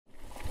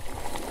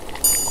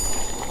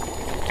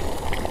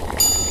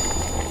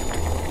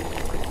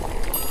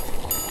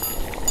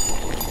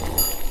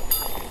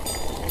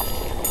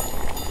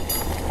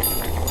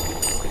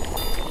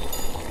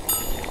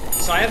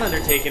I've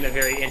undertaken a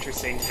very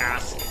interesting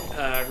task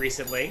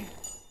recently.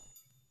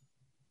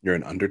 You're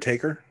an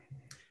undertaker?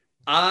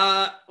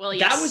 Well,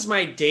 yes. That was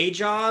my day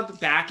job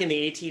back in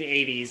the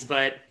 1880s,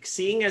 but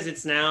seeing as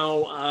it's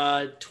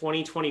now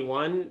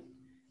 2021,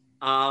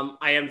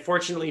 I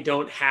unfortunately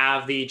don't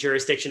have the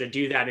jurisdiction to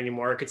do that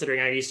anymore,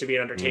 considering I used to be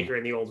an undertaker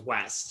in the Old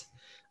West.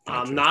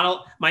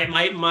 Gotcha.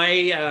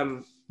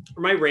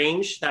 My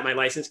range that my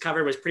license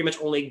covered was pretty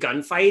much only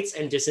gunfights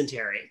and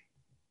dysentery.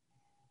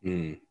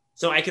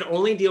 So I could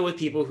only deal with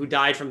people who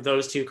died from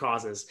those two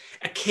causes.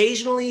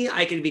 Occasionally,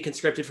 I could be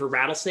conscripted for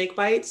rattlesnake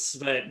bites,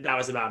 but that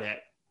was about it.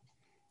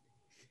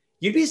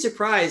 You'd be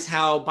surprised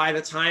how by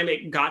the time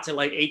it got to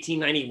like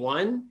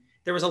 1891,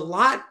 there was a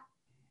lot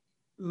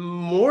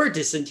more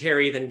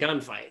dysentery than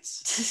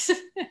gunfights.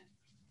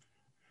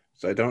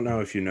 So I don't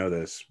know if you know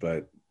this,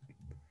 but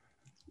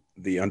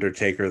The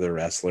Undertaker, the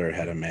wrestler,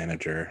 had a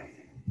manager.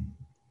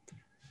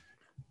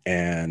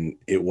 And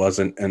it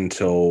wasn't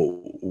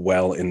until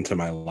well into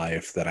my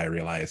life that I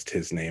realized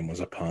his name was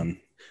a pun.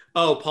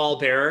 Oh, Paul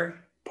Bearer?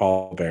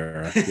 Paul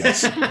Bearer,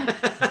 yes.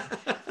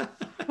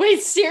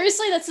 Wait,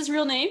 seriously? That's his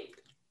real name?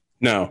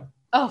 No.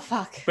 Oh,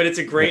 fuck. But it's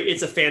a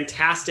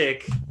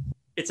fantastic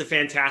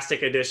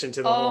addition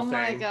to the whole thing. Oh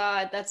my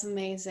God, that's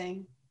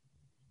amazing.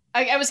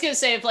 I was gonna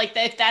say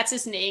if that's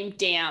his name,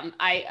 damn,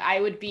 I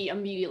would be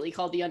immediately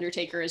called the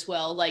Undertaker as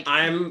well.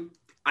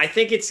 I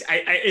think it's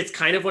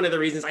kind of one of the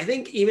reasons. I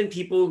think even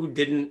people who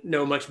didn't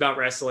know much about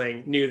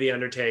wrestling knew the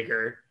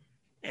Undertaker,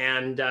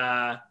 and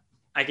I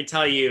could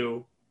tell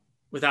you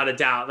without a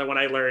doubt that when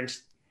I learned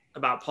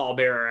about Paul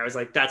Bearer, I was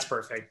like, that's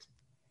perfect.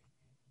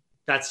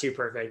 That's too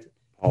perfect.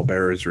 Paul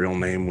Bearer's real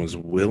name was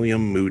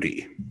William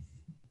Moody.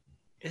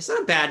 It's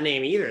not a bad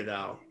name either,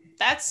 though.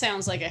 That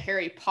sounds like a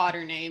Harry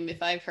Potter name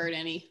if I've heard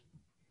any.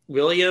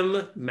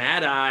 William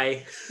Mad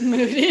Eye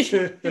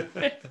Moody.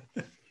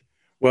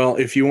 Well,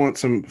 if you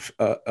want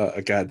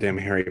a goddamn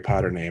Harry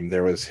Potter name,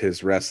 there was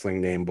his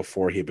wrestling name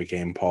before he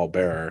became Paul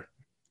Bearer.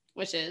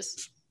 Which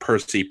is?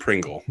 Percy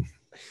Pringle.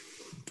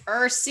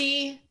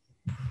 Percy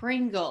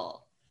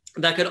Pringle.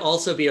 That could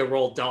also be a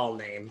Roald Dahl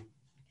name.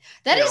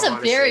 That is a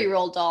very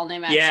Roald Dahl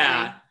name, actually.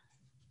 Yeah.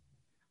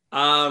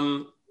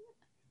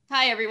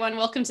 Hi, everyone.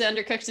 Welcome to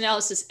Undercooked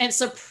Analysis. And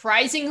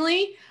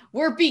surprisingly,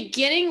 we're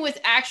beginning with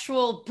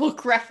actual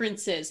book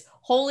references.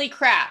 Holy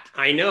crap.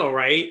 I know,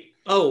 right?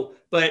 Oh,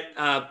 but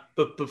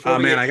before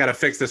I got to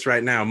fix this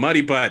right now.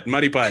 Muddy butt.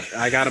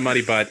 I got a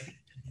muddy butt.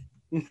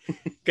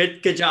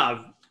 Good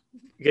job.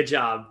 Good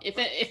job.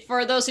 If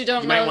for those who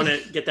don't you know, might want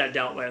to get that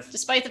dealt with.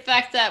 Despite the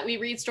fact that we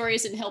read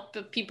stories and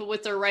help people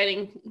with their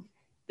writing,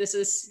 this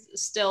is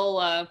still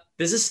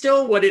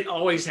what it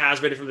always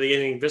has been from the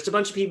beginning. Just a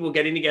bunch of people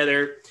getting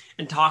together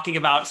and talking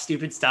about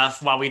stupid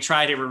stuff while we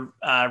try to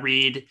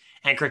read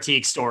and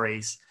critique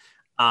stories,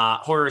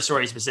 horror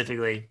stories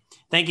specifically.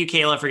 Thank you,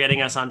 Kayla, for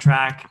getting us on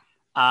track.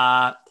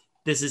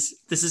 This is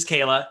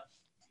Kayla.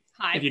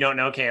 Hi. If you don't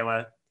know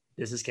Kayla,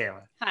 this is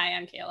Kayla. Hi,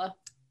 I'm Kayla.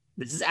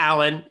 This is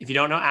Alan. If you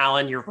don't know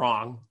Alan, you're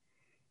wrong.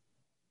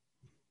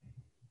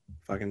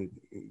 Fucking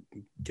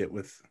get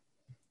with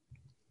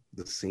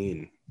the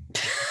scene.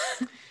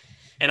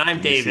 And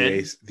I'm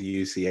David.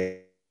 The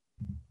UCA.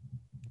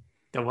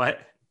 The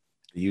what?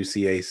 The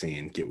UCA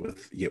scene. Get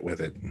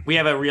with it. We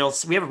have a real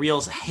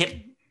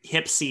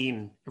hip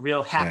scene, a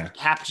real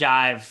hap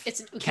jive.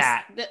 It's an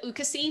cat. The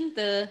Uka scene.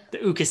 The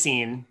Uka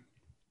scene.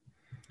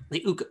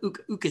 The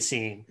Uka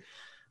scene.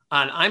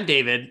 And I'm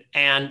David.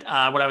 And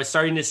what I was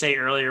starting to say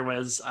earlier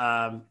was,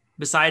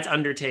 besides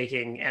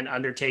undertaking and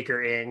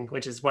undertakering,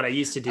 which is what I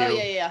used to do,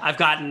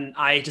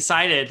 I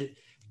decided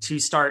to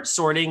start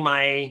sorting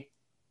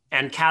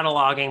and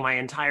cataloging my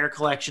entire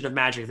collection of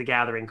Magic the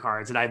Gathering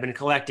cards that I've been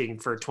collecting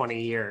for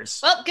 20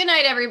 years. Well, good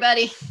night,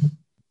 everybody.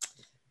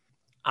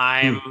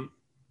 I'm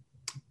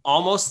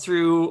almost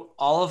through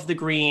all of the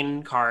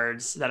green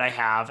cards that I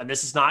have, and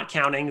this is not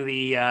counting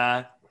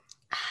the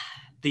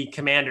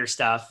commander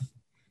stuff.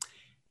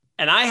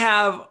 And I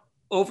have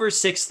over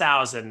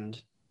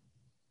 6,000,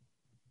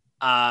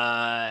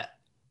 not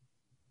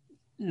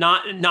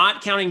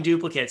counting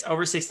duplicates,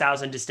 over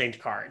 6,000 distinct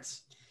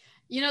cards.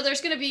 You know,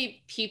 there's going to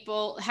be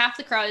people, half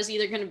the crowd is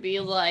either going to be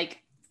like...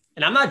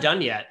 And I'm not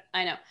done yet.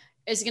 I know.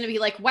 Is going to be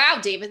like, wow,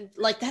 David,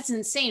 like, that's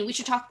insane. We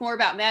should talk more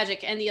about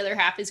Magic. And the other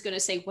half is going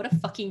to say, what a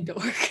fucking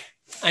dork.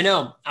 I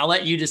know. I'll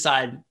let you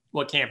decide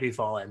what camp you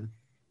fall in.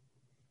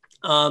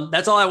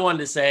 That's all I wanted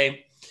to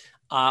say,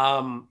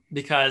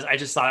 because I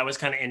just thought it was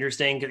kind of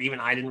interesting, because even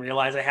I didn't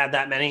realize I had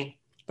that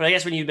many. But I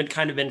guess when you've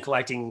been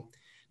collecting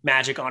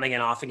Magic on again,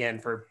 off again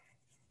for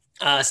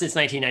since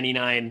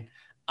 1999,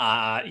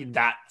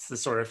 that's the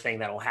sort of thing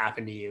that'll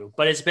happen to you.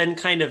 But it's been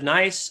kind of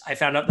nice. I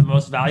found out the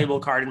most valuable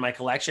card in my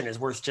collection is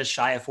worth just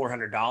shy of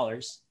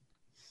 $400.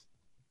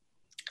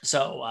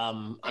 So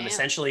I'm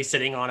essentially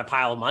sitting on a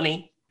pile of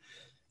money.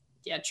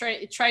 Yeah,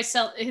 try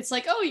sell. It's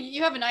like, oh,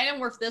 you have an item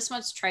worth this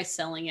much. Try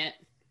selling it.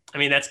 I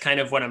mean, that's kind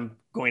of what I'm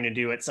going to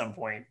do at some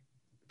point,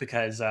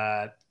 because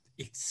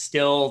it's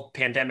still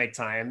pandemic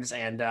times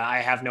and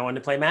I have no one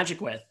to play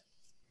Magic with.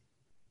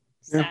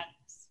 Sad.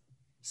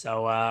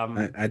 So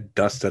I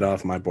dusted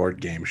off my board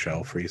game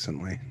shelf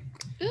recently.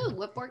 Ooh,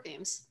 what board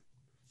games?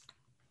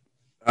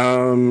 I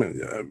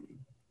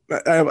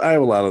have a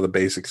lot of the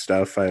basic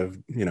stuff. I have,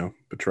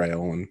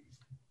 Betrayal, and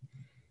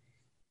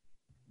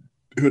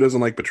who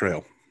doesn't like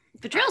Betrayal?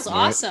 Betrayal's Right.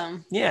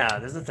 awesome. yeah,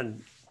 there's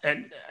nothing.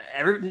 And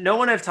no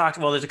one I've talked.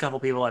 Well, there's a couple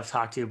people I've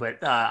talked to,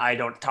 but I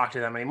don't talk to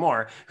them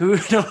anymore who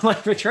don't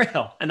like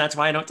Betrayal, and that's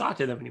why I don't talk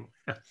to them anymore.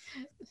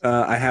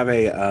 I have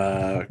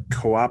a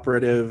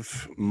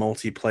cooperative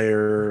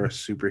multiplayer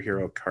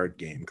superhero card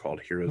game called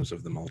Heroes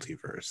of the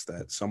Multiverse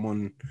that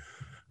someone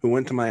who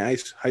went to my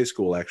high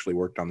school actually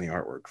worked on the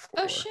artwork for.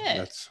 Oh,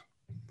 shit.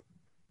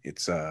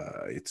 It's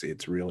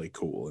really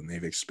cool, and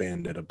they've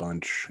expanded a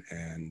bunch,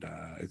 and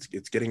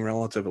it's getting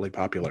relatively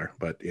popular.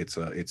 But it's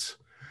a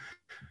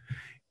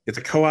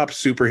co-op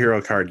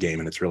superhero card game,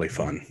 and it's really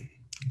fun.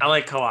 I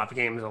like co-op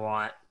games a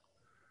lot.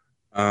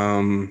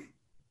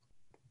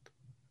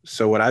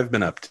 So what I've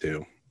been up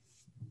to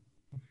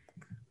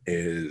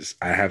is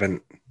I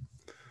haven't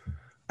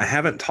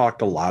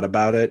talked a lot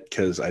about it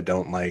because I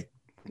don't want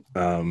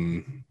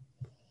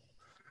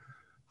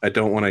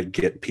to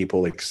get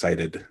people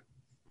excited.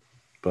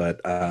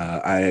 But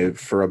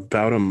for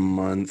about a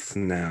month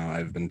now,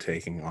 I've been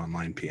taking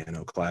online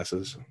piano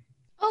classes.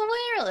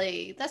 Oh,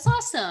 really? That's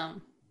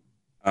awesome.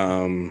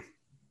 And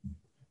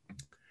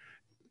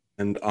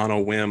on a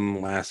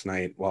whim last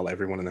night, while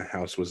everyone in the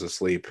house was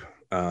asleep,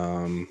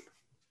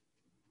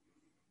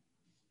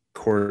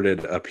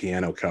 recorded a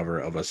piano cover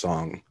of a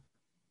song.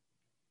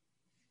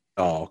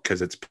 Oh,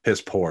 because it's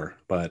piss poor.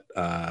 But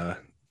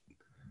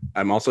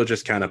I'm also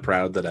just kind of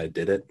proud that I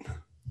did it.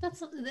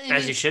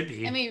 As you should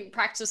be. I mean,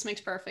 practice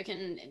makes perfect,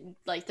 and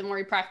like the more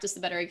you practice, the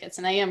better it gets.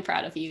 And I am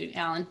proud of you,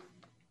 Alan.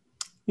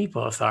 We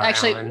both are.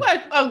 Actually, Alan.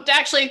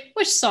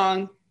 which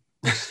song?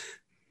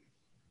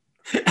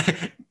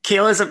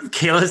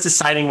 Kayla's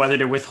deciding whether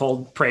to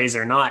withhold praise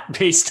or not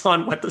based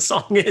on what the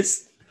song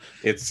is.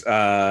 It's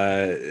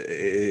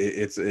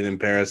an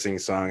embarrassing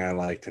song I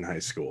liked in high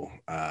school.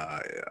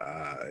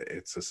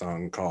 It's a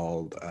song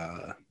called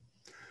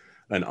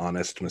 "An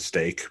Honest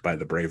Mistake" by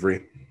The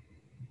Bravery.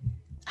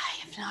 I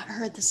have not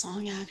heard the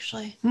song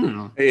actually.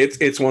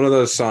 It's one of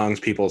those songs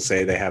people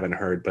say they haven't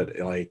heard, but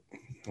like,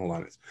 hold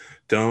on.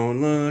 Don't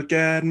look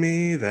at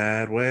me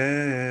that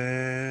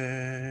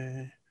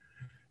way.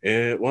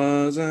 It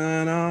was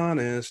an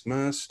honest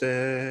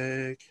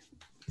mistake.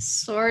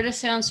 Sort of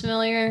sounds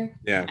familiar.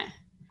 Yeah.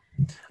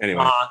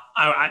 Anyway.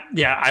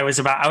 I was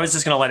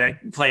just gonna let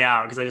it play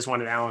out because I just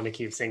wanted Alan to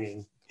keep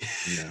singing.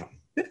 No.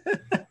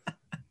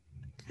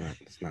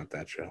 It's not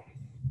that show.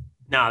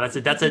 No, that's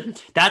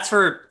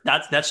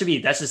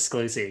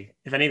exclusive.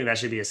 If anything, that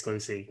should be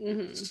exclusive.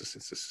 Mm-hmm. It's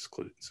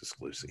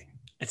exclusive.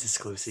 It's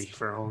exclusive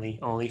for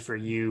only for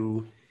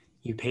you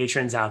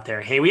patrons out there.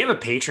 Hey, we have a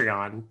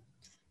Patreon.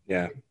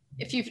 Yeah.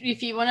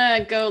 If you want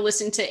to go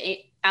listen to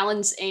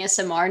Alan's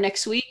ASMR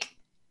next week,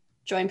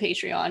 join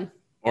Patreon.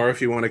 Or if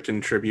you want to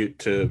contribute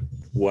to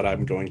what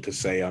I'm going to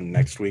say on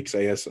next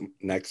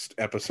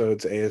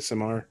episode's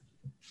ASMR.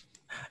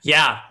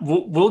 Yeah,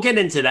 we'll get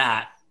into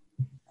that.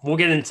 We'll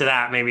get into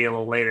that maybe a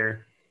little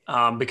later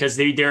because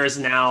there is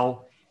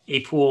now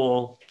a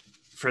pool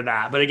for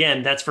that. But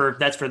again, that's for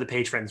the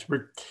patrons.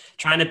 We're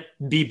trying to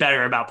be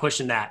better about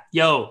pushing that.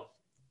 Yo,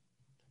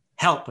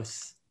 help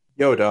us.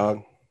 Yo,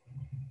 dog.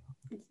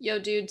 Yo,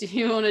 dude, do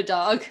you own a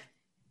dog?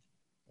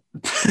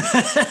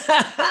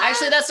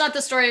 Actually, that's not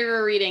the story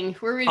we're reading.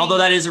 Although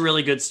that is a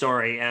really good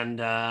story, and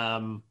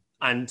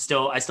I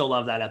still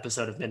love that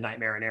episode of Midnight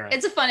Marinara.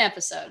 It's a fun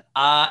episode.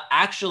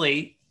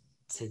 Actually,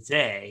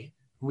 today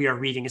we are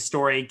reading a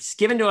story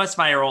given to us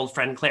by our old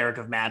friend Cleric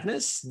of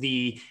Madness,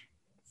 the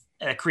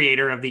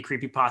creator of the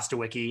Creepypasta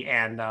Wiki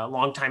and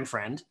longtime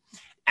friend.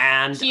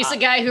 And he's the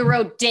guy who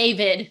wrote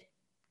David.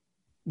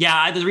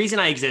 Yeah, the reason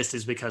I exist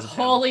is because of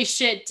Holy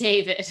shit,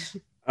 David.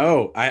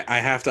 Oh, I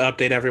have to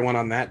update everyone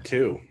on that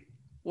too.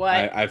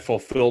 What? I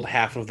fulfilled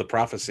half of the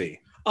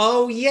prophecy.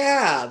 Oh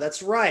yeah,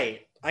 that's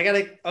right.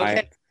 Okay.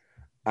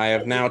 I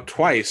have now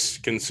twice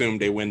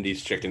consumed a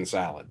Wendy's chicken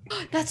salad.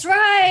 That's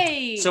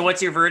right. So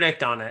what's your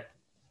verdict on it?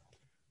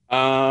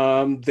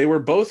 They were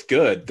both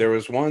good. There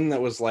was one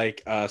that was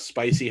like a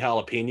spicy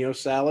jalapeno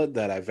salad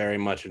that I very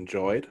much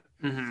enjoyed.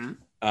 Mm-hmm.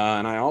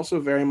 And I also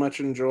very much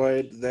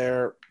enjoyed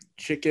their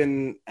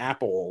chicken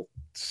apple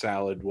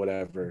salad,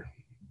 whatever.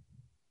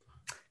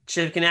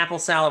 Chicken apple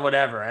salad,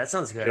 whatever. That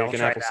sounds good. Chicken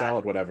apple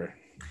salad, whatever.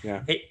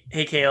 Yeah.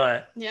 Hey,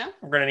 Kayla. Yeah.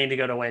 We're gonna need to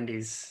go to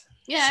Wendy's.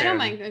 Yeah, soon. I don't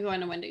mind going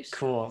to Wendy's.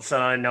 Cool. So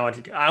I know what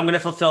to do. I'm gonna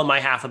fulfill my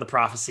half of the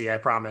prophecy. I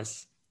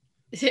promise.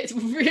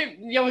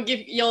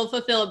 You'll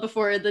fulfill it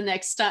before the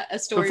next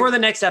story. Before the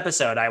next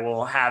episode, I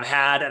will have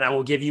had, and I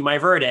will give you my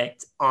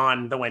verdict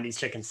on the Wendy's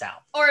chicken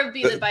salad. Or it'll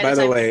be by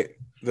the way,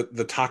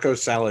 the taco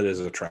salad is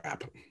a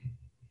trap.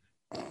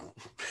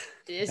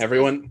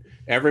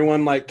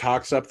 Everyone like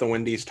talks up the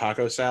Wendy's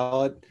taco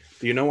salad.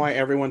 Do you know why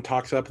everyone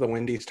talks up the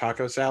Wendy's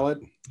taco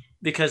salad?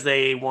 Because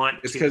they want.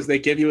 It's because they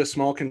give you a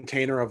small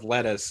container of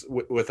lettuce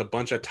with a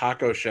bunch of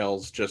taco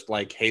shells just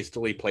like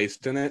hastily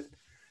placed in it,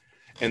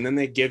 and then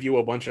they give you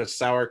a bunch of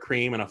sour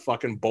cream and a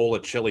fucking bowl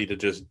of chili to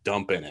just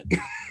dump in it.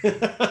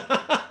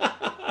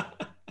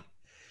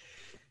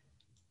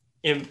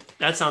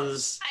 That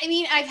sounds. I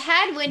mean, I've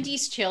had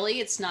Wendy's chili.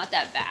 It's not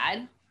that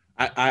bad.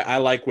 I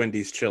like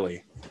Wendy's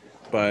chili,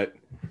 but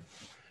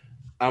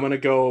I'm gonna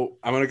go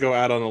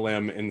out on a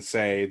limb and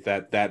say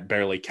that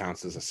barely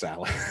counts as a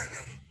salad.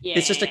 Yeah.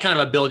 It's just a kind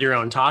of a build your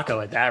own taco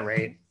at that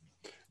rate.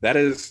 That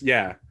is,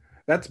 yeah.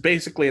 That's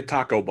basically a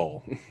taco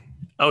bowl.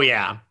 Oh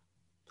yeah.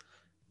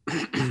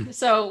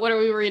 So what are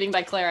we reading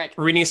by Cleric?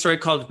 We're reading a story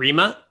called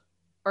Rima.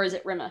 Or is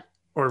it Rima?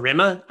 Or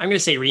Rima? I'm gonna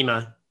say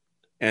Rima.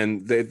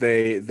 And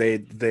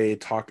they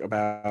talk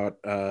about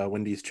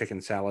Wendy's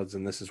chicken salads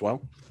in this as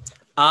well.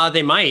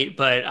 They might,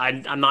 but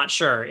I'm not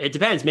sure. It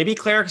depends. Maybe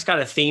Cleric's got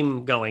a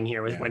theme going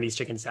here with Wendy's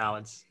chicken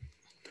salads.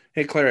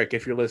 Hey, Cleric,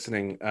 if you're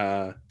listening,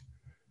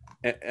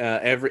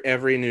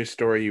 every news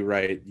story you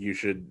write, you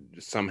should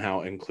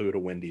somehow include a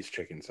Wendy's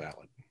chicken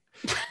salad.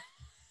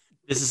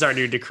 This is our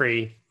new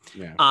decree.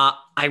 Yeah.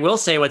 I will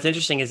say what's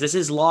interesting is this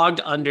is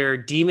logged under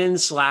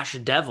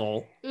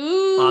demon/devil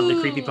on the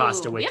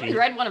Creepypasta wiki. We haven't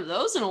read one of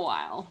those in a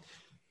while.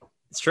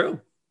 It's true.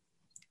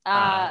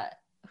 What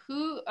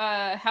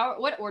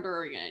order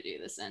are we going to do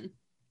this in?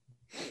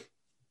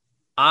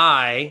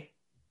 I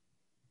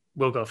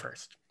will go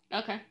first.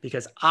 Okay.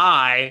 Because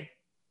I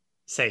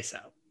say so.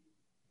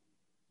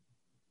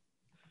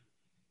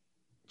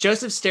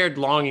 Joseph stared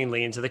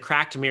longingly into the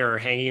cracked mirror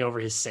hanging over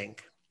his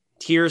sink,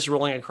 tears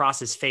rolling across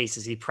his face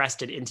as he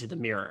pressed it into the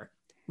mirror.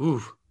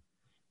 Ooh.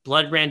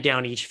 Blood ran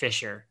down each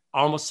fissure,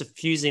 almost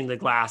suffusing the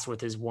glass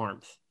with his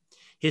warmth.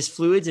 His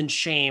fluids and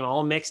shame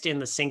all mixed in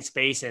the sink's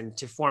basin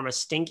to form a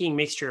stinking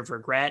mixture of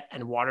regret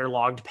and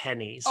waterlogged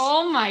pennies.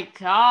 Oh my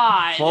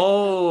God.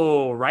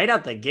 Oh, right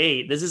out the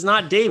gate. This is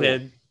not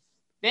David.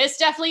 This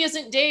definitely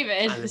isn't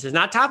David. This is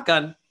not Top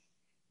Gun.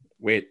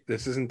 Wait,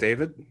 this isn't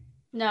David?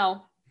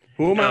 No.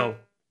 Who am I? No.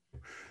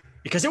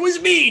 Because it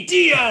was me,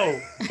 Dio.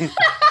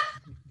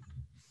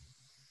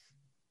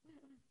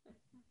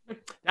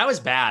 That was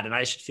bad, and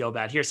I should feel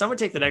bad. Here, someone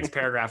take the next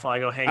paragraph while I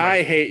go hang out.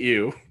 I hate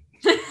you,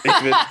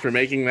 David, for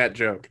making that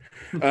joke.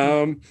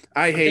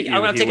 I hate you.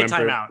 I'm going to take a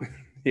time out.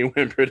 He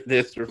whimpered at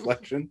his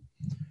reflection.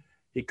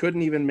 He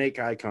couldn't even make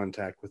eye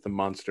contact with the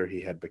monster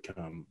he had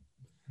become.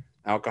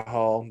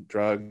 Alcohol,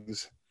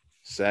 drugs,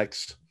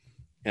 sex,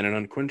 and an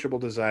unquenchable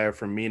desire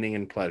for meaning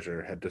and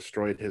pleasure had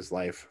destroyed his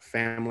life,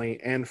 family,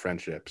 and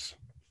friendships.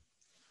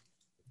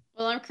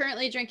 Well, I'm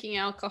currently drinking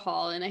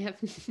alcohol, and I have.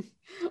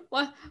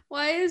 Why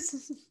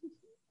is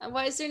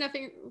there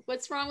nothing?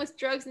 What's wrong with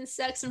drugs and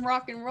sex and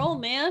rock and roll,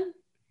 man?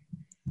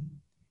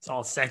 It's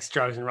all sex,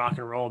 drugs, and rock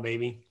and roll,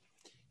 baby.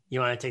 You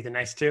want to take the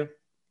next two?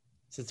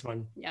 Since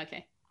one. Yeah.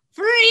 Okay.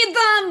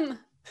 Freedom.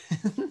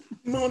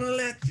 I'm gonna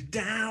let you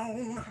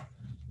down.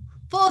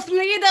 For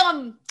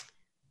freedom.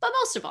 But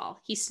most of all,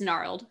 he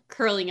snarled,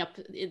 curling up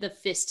the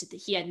fist that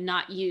he had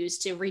not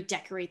used to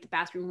redecorate the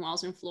bathroom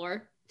walls and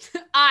floor.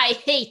 I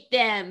hate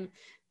them.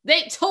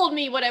 They told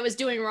me what I was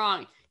doing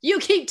wrong. You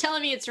keep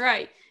telling me it's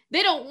right.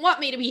 They don't want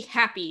me to be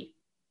happy.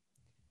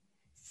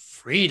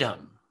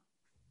 Freedom.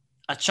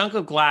 A chunk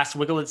of glass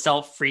wiggled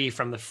itself free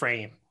from the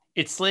frame.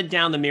 It slid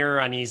down the mirror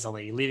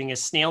uneasily, leaving a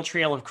snail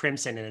trail of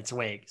crimson in its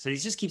wake. So he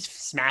just keeps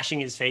smashing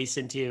his face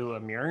into a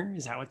mirror?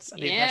 Is that what's the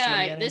impression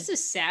I'm getting? This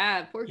is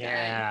sad. Poor guy.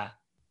 Yeah.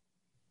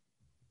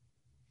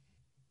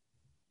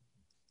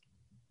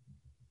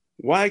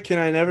 Why can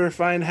I never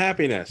find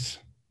happiness?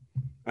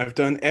 I've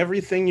done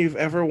everything you've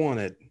ever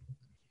wanted.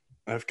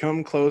 I've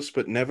come close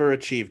but never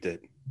achieved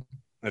it.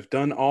 I've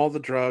done all the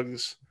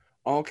drugs,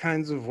 all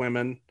kinds of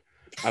women.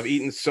 I've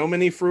eaten so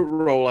many fruit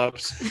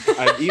roll-ups.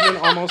 I've even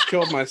almost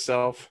killed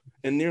myself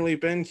and nearly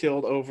been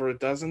killed over a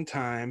dozen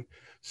times.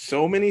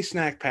 So many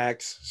snack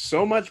packs,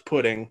 so much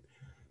pudding.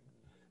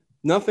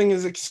 Nothing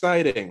is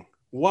exciting.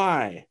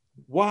 Why?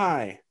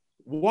 Why?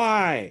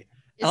 Why?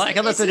 I like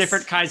how that's the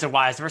different kinds of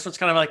whys. The first one's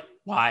kind of like,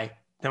 why?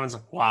 That one's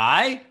like,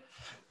 why?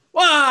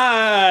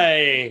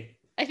 Why?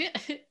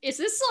 Is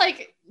this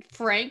like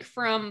Frank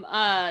from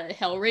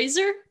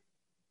Hellraiser?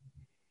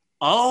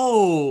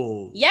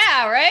 Oh.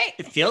 Yeah, right?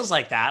 It feels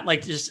like that.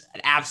 Like just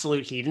an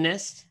absolute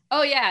hedonist.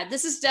 Oh, yeah.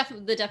 This is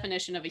definitely the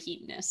definition of a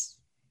hedonist.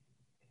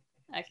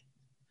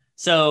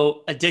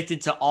 So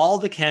addicted to all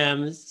the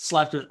chems,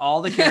 slept with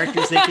all the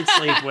characters they could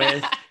sleep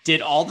with,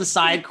 did all the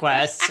side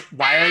quests.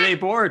 Why are they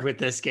bored with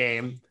this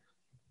game?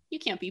 You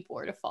can't be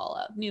bored of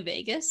Fallout New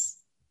Vegas.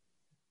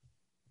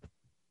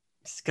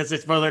 Because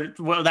it's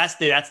well, that's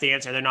the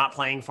answer. They're not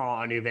playing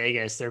Fallout New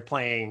Vegas. They're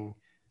playing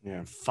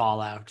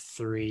Fallout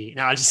 3.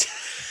 No,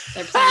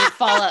 they're playing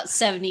Fallout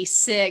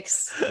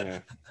 76. Yeah.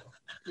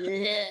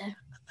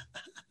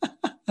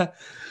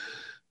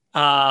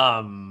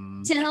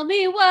 Tell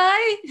me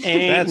why.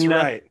 That's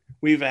right.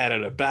 We've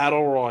added a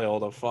battle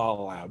royal to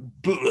Fallout.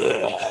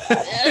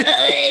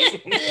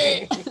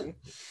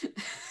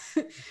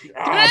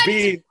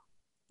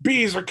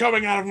 Bees are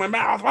coming out of my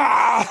mouth.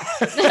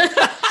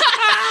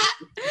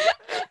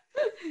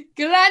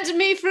 Grant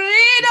me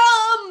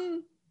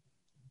freedom.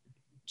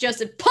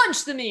 Joseph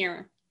punched the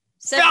mirror.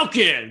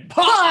 Falcon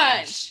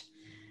punch.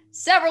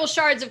 Several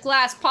shards of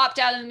glass popped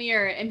out of the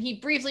mirror, and he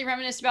briefly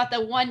reminisced about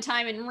the one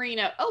time in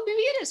Reno. Oh, maybe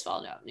it is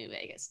Fallout New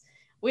Vegas.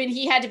 When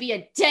he had to be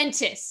a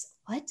dentist.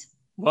 What?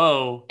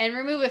 Whoa. And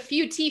remove a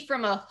few teeth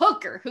from a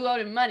hooker who owed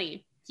him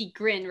money. He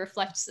grinned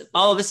reflexively.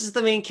 Oh, this is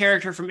the main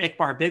character from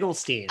Ickbar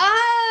Bigglestein.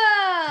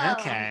 Oh!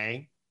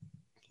 Okay.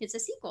 It's a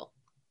sequel.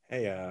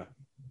 Hey,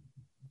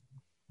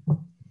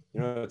 you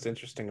know what's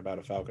interesting about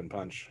a Falcon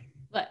Punch?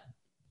 What?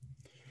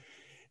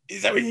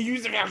 Is that when you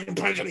use the Falcon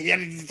Punch on the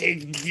end of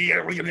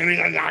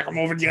the knock him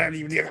over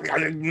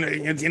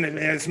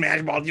the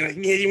smash ball,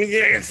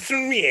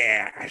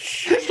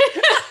 smash.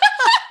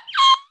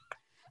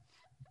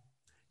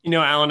 You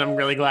know, Alan, I'm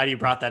really glad you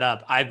brought that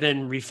up. I've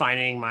been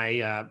refining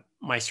my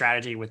my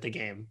strategy with the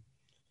game.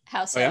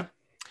 How so? Oh, yeah?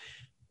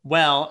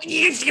 Well,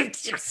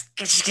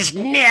 just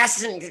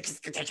mess and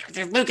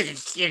look at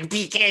the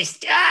PK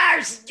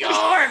star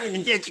storm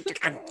and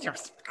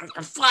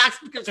Fox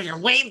because of your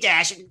wave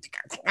dash and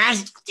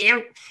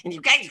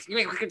you guys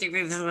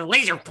the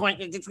laser point.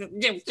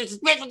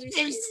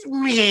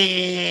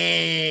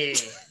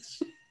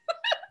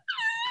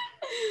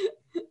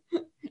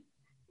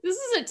 This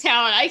is a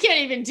talent. I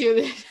can't even do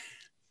this.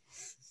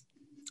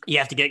 You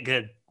have to get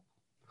good.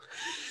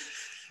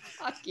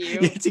 Fuck You you.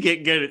 have to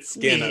get good at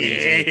Skin on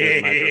the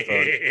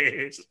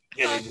microphone.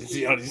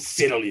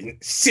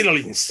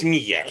 Siddling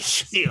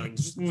smash.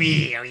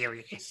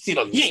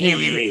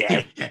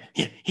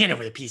 Hand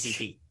over the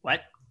PCP.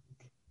 What?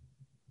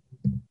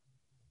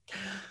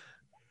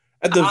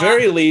 At the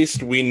very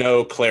least, we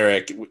know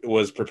Cleric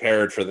was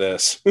prepared for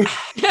this.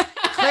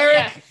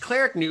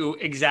 Cleric knew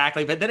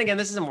exactly, but then again,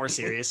 this is a more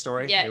serious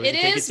story. Yeah, Maybe we it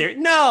can take is. serious.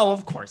 No,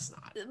 of course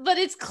not. But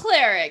it's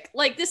Cleric.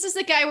 Like, this is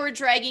the guy we're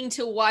dragging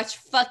to watch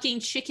fucking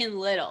Chicken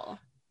Little.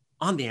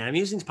 On the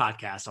Animusings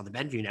podcast on the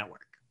Benview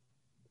Network.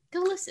 Go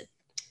listen.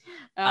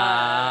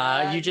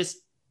 You just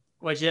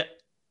what'd you?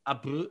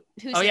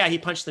 Who's Oh it? yeah, he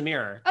punched the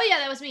mirror. Oh yeah,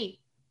 that was me.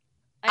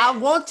 I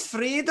want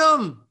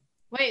freedom.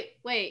 Wait.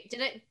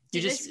 Did You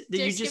I just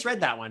skip, read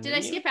that one. Did I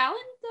didn't you? skip Alan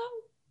though?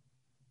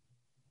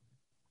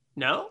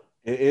 No.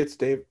 It's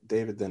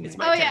David then. It's Oh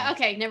my yeah. turn.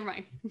 Okay, never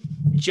mind.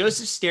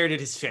 Joseph stared at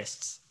his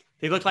fists.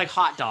 They looked like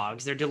hot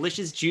dogs, their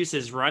delicious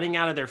juices running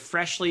out of their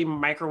freshly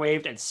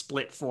microwaved and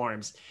split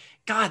forms.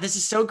 God, this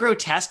is so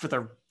grotesque with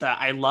the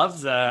I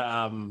love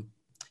the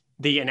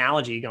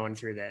analogy going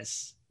through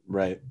this.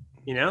 Right.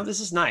 You know,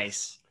 this is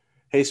nice.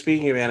 Hey,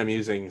 speaking of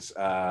Animusings,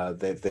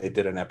 they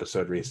did an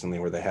episode recently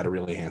where they had a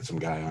really handsome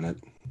guy on it.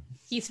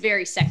 He's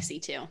very sexy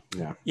too.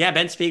 Yeah. Yeah,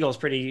 Ben Spiegel's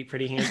pretty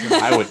handsome.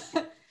 I would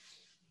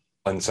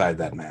inside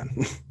that man.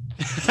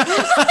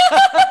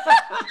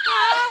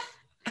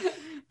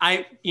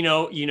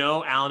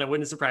 Alan, it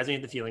wouldn't surprise me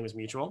if the feeling was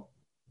mutual.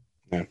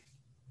 Yeah.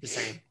 Just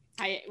saying.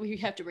 We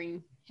have to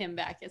bring him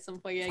back at some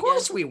point. I Of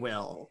course guess. we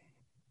will.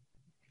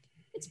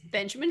 It's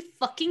Benjamin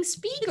fucking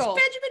Spiegel.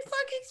 It's Benjamin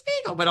fucking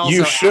Spiegel. But also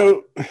You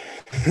show.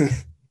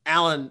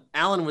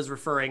 Alan was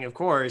referring, of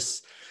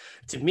course,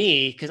 to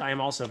me because I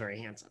am also very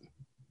handsome.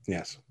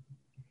 Yes.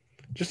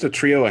 Just a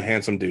trio of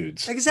handsome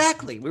dudes.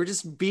 Exactly. We were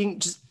just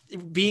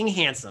being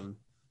handsome.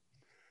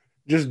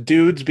 Just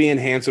dudes being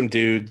handsome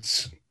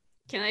dudes,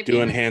 Can I be?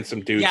 doing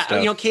handsome dude Yeah,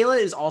 stuff. Kayla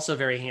is also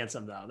very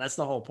handsome though. That's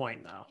the whole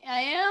point though.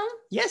 I am.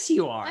 Yes,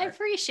 you are. I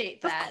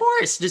appreciate that. Of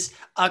course, just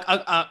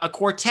a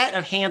quartet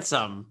of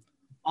handsome,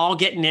 all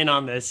getting in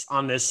on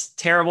this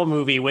terrible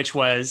movie, which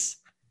was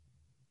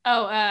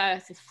Oh,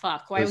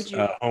 fuck. Why Was, would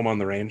you? Home on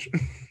the Range?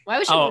 Why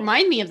would you Oh.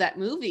 remind me of that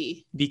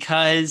movie?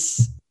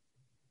 because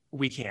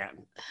we can.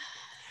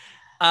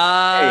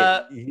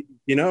 Hey,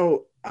 you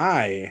know,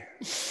 I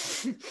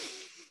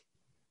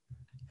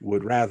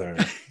would rather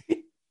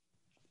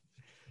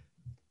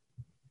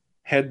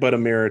headbutt a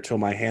mirror till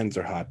my hands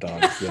are hot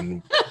dogs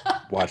than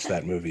watch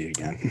that movie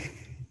again.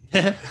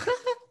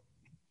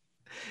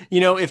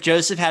 If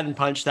Joseph hadn't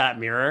punched that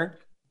mirror,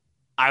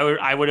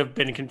 I would have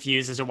been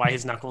confused as to why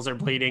his knuckles are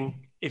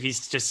bleeding if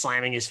he's just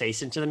slamming his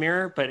face into the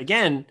mirror. But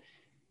again,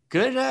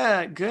 good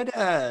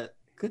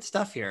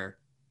stuff here.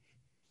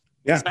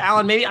 Yeah. So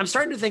Alan, maybe I'm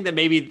starting to think that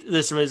maybe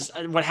this was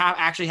what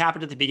actually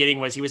happened at the beginning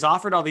was he was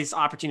offered all these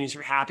opportunities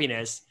for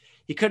happiness.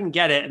 He couldn't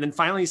get it. And then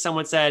finally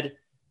someone said,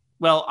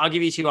 well, I'll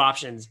give you two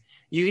options.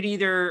 You could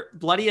either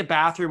bloody a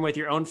bathroom with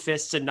your own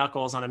fists and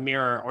knuckles on a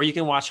mirror, or you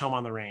can watch Home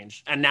on the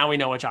Range. And now we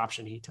know which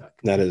option he took.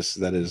 That is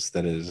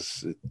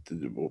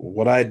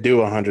what I do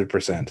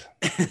 100%.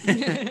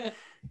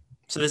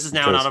 So this is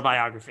now an Because-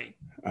 autobiography.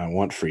 I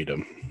want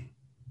freedom.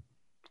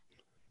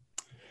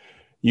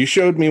 You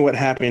showed me what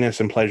happiness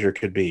and pleasure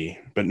could be,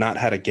 but not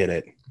how to get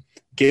it.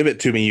 Give it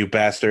to me, you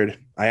bastard.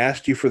 I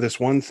asked you for this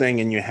one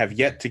thing, and you have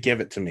yet to give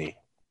it to me.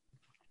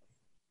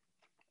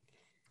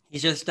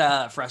 He's just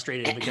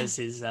frustrated because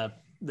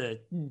the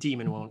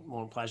demon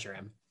won't pleasure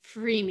him.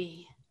 Free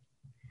me.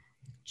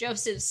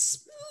 Joseph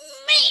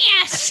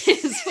smashed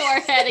his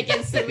forehead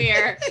against the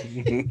mirror.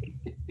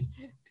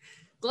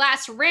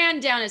 Glass ran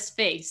down his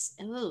face,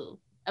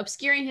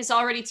 obscuring his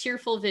already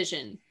tearful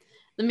vision.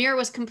 The mirror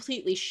was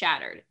completely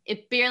shattered.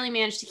 It barely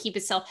managed to keep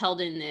itself held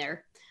in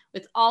there.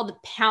 with all the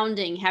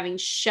pounding having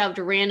shoved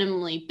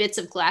randomly bits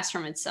of glass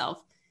from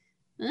itself.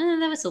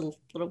 That was a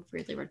little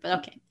weirdly worded, but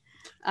okay.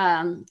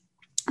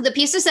 The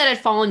pieces that had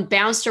fallen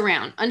bounced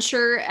around,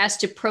 unsure as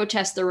to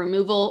protest the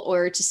removal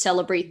or to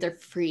celebrate their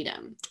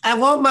freedom. I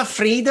want my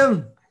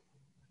freedom.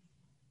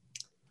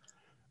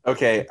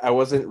 Okay, I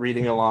wasn't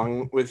reading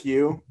along with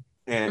you,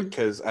 and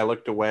because I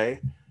looked away,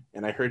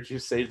 and I heard you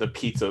say the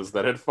pizzas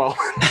that had fallen.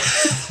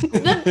 The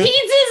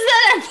pizzas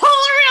that are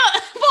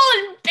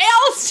falling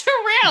bounced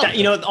around. That,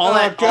 you know, all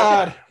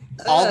God.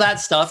 that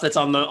stuff that's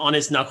on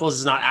his knuckles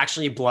is not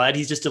actually blood.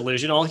 He's just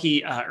delusional.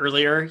 He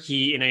earlier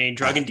in a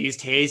drug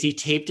induced haze, he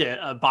taped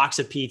a box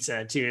of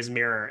pizza to his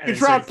mirror. And You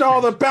dropped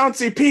all the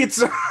bouncy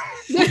pizza.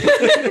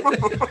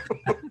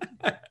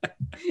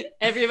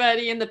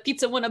 Everybody in the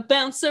pizza want to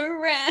bounce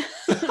around.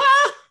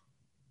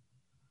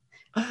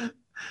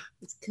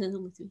 It's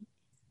come with me.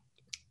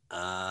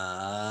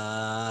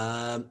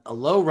 A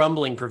low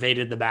rumbling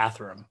pervaded the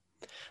bathroom.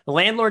 The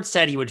landlord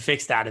said he would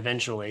fix that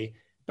eventually,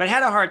 but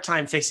had a hard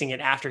time fixing it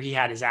after he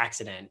had his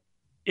accident.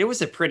 It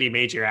was a pretty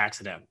major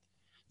accident.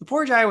 The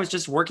poor guy was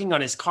just working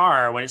on his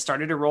car when it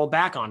started to roll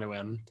back onto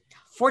him.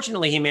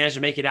 Fortunately, he managed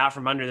to make it out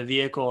from under the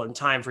vehicle in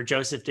time for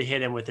Joseph to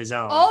hit him with his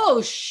own.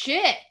 Oh,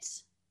 shit.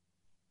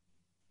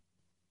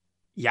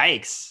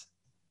 Yikes.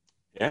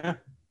 Yeah.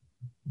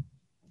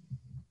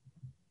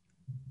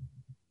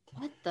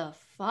 What the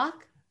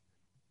fuck?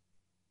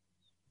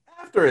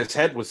 After his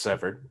head was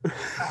severed.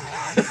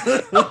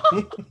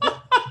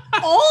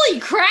 Holy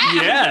crap.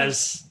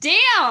 Yes.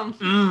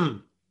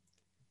 Damn.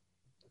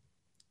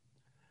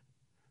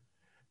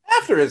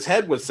 After his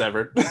head was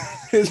severed,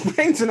 his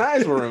brains and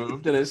eyes were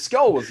removed, and his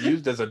skull was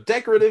used as a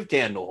decorative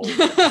candle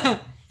holder.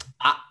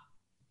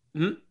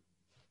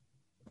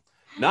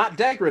 Not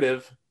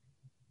decorative,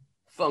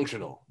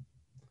 functional.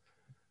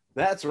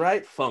 That's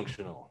right,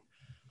 functional.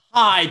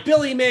 Hi,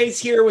 Billy Mays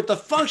here with the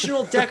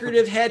functional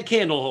decorative head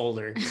candle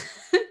holder.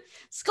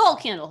 Skull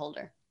candle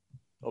holder.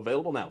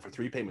 Available now for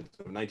 3 payments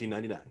of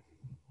 $19.99.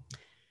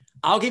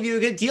 I'll give you a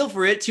good deal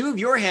for it. 2 of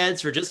your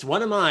heads for just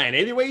 1 of mine.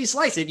 Either way you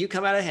slice it, you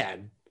come out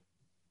ahead.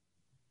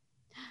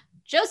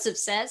 Joseph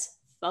says,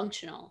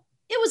 functional.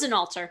 It was an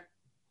altar.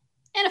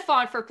 And a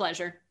font for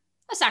pleasure.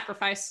 A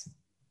sacrifice.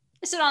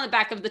 I sit on the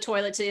back of the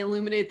toilet to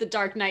illuminate the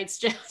dark nights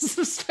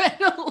Joseph spent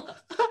alone.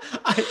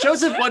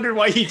 Joseph wondered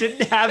why he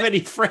didn't have any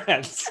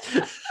friends.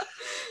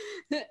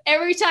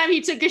 Every time he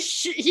took a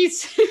shit,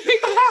 his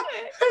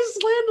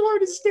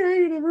landlord is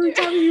staring at him every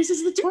time he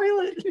uses the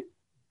toilet.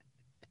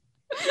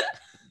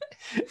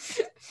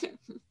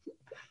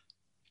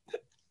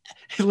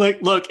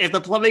 Look, if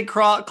the plumbing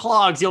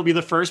clogs, you'll be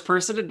the first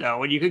person to know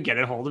when you could get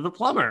a hold of the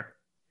plumber.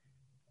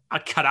 I'll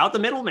cut out the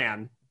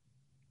middleman.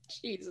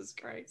 Jesus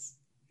Christ.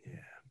 Yeah.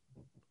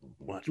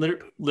 Watch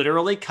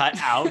Literally cut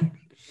out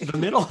the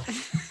middle.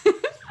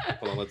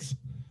 Hold on,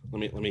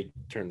 let me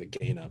turn the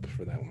gain up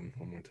for that one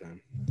more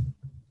time.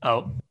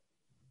 Oh.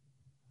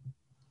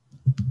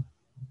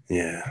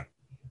 Yeah.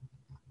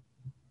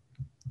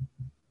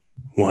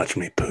 Watch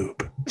me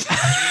poop.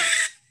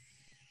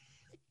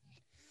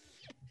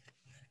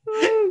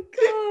 Oh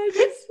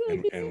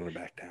God. And we're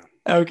back down.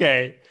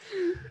 Okay.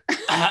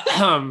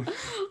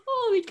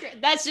 Holy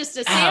crap. That's just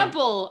a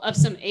sample of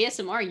some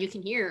ASMR you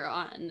can hear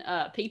on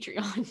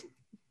Patreon.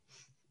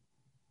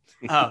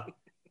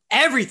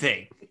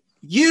 Everything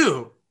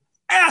you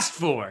asked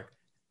for.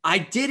 I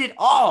did it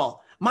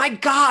all. My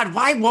God,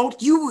 why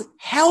won't you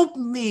help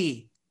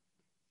me?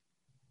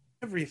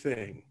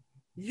 Everything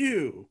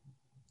you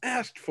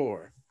asked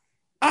for.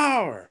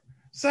 Our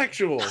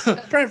sexual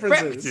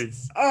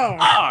preferences are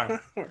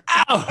our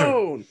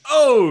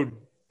own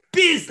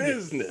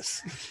business.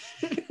 business.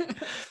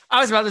 I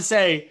was about to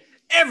say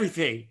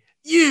everything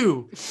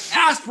you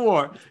asked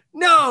for.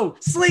 No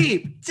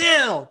sleep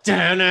till.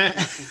 Oh no!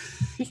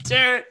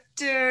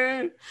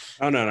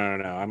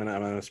 I'm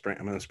gonna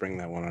spring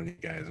that one on you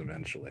guys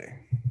eventually.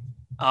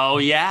 Oh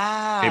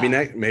yeah.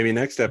 Maybe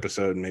next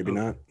episode. Maybe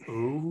not.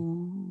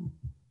 Ooh.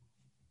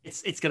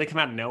 It's gonna come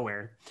out of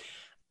nowhere.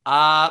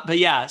 But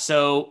yeah.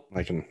 So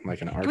Like an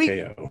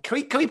RKO.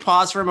 Can we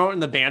pause for a moment in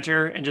the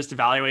banter and just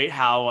evaluate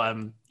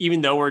how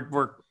even though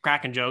we're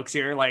cracking jokes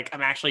here, like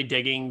I'm actually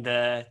digging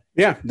the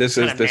This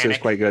is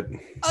quite good.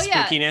 Oh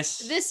yeah.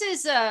 spookiness. This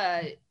is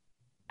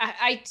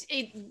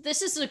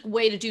this is a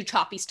way to do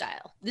choppy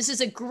style. This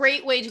is a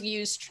great way to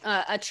use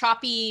a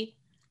choppy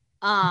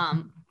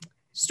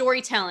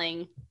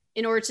storytelling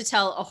in order to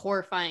tell a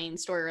horrifying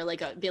story, or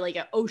be like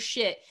a oh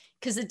shit,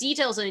 because the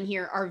details in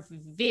here are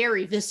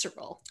very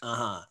visceral.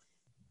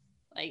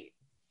 Like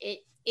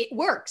it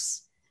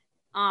works.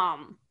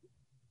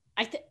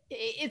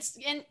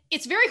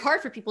 It's very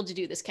hard for people to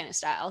do this kind of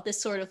style.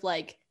 This sort of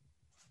like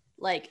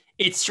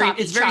it's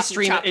choppy,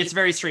 choppy. It's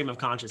very stream of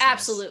consciousness.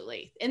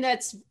 Absolutely. And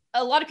that's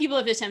a lot of people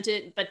have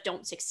attempted it, but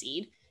don't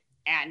succeed.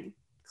 And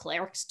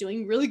Cleric's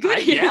doing really good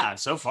here. Yeah,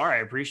 so far I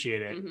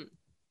appreciate it. Mm-hmm.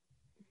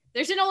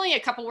 There's been only a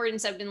couple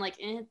words I've been like,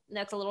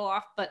 that's a little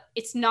off, but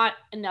it's not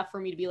enough for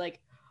me to be like,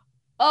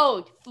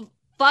 oh,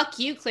 fuck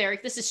you,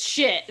 Cleric. This is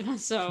shit.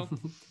 So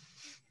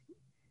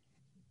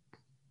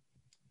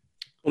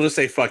We'll just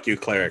say fuck you,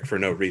 cleric, for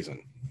no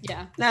reason.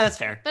 Yeah. No, that's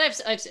fair. But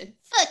I've said,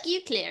 fuck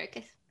you,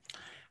 cleric.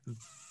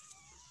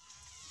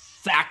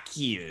 Fuck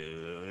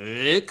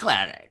you,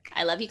 cleric.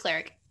 I love you,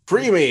 cleric.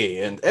 Free me,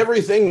 and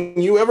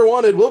everything you ever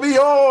wanted will be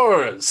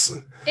yours,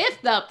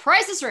 If the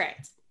price is right.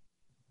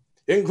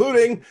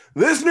 including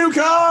this new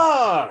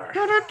car.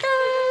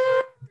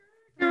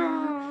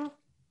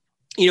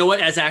 You know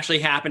what is actually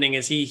happening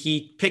is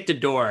he picked a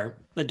door.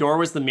 The door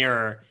was the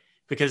mirror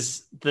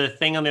because the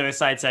thing on the other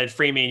side said,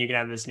 free me and you can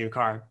have this new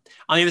car.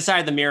 On the other side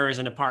of the mirror is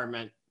an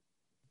apartment.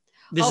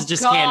 This is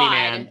just God.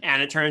 Candyman.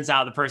 And it turns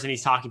out the person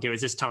he's talking to is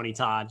just Tony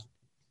Todd.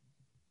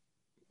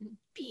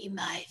 Be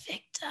my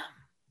victim.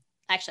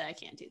 Actually, I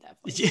can't do that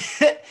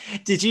voice.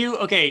 Did you?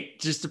 Okay,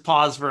 just to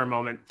pause for a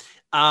moment.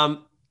 A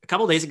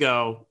couple days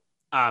ago,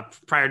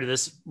 prior to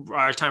this,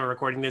 our time of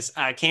recording this,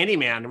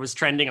 Candyman was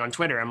trending on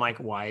Twitter. I'm like,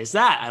 why is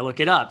that? I look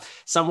it up.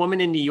 Some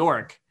woman in New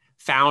York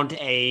found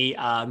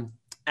a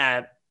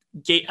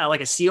gate,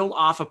 like a sealed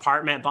off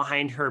apartment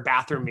behind her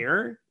bathroom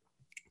mirror,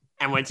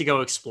 and went to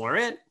go explore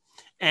it.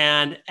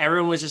 And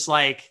everyone was just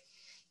like,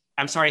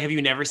 "I'm sorry, have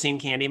you never seen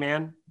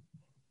Candyman?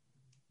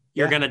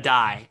 You're gonna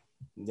die."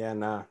 Yeah,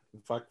 nah.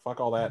 Fuck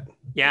all that.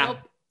 Yeah. Nope.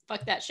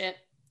 Fuck that shit.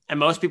 And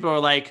most people are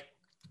like,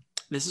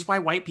 this is why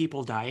white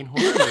people die in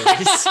horror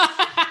movies.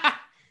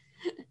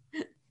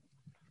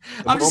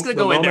 I'm just going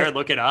to go in there and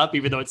look it up,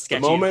 even though it's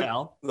sketchy as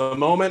hell. The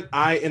moment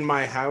I, in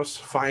my house,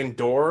 find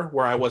door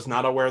where I was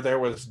not aware there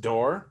was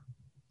door,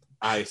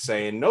 I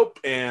say nope,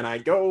 and I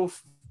go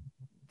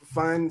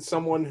find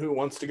someone who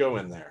wants to go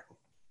in there.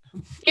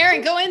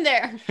 Aaron, go in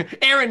there.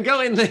 Aaron,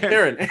 go in there.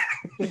 Aaron.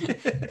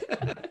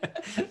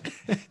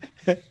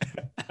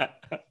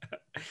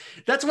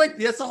 That's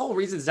the whole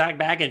reason Zach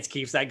Baggins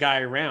keeps that guy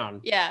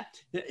around. Yeah.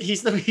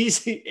 He's the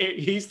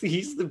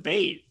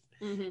bait.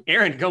 Mm-hmm.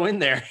 Aaron, go in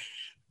there.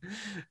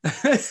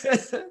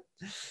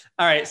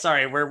 All right,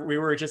 sorry, we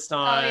were just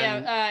on. Oh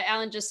yeah,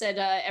 Alan just said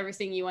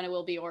everything you wanted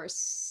will be yours.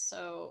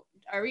 So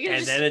are we gonna?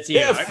 And just... then it's you.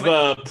 If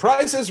the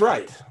price is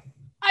right.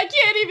 I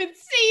can't even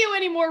see you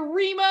anymore,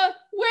 Rima.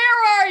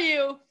 Where are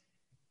you?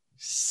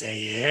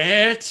 Say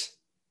it.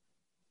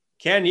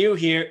 Can you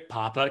hear,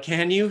 Papa?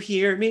 Can you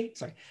hear me?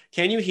 Sorry.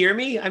 Can you hear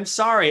me? I'm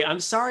sorry. I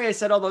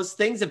said all those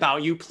things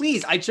about you.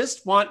 Please, I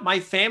just want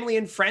my family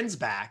and friends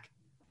back.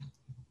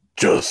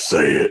 Just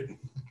say it.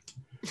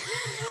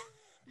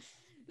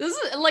 This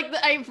is like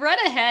I've read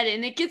ahead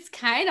and it gets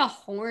kind of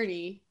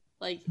horny,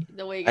 like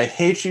the way. I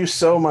hate you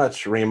so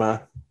much,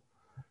 Rima.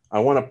 I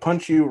want to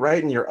punch you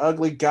right in your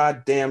ugly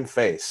goddamn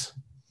face.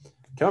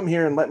 Come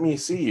here and let me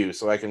see you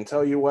so I can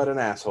tell you what an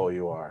asshole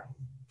you are.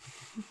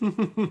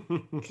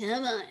 Come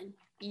on,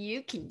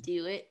 you can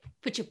do it.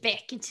 Put your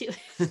back into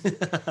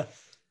it.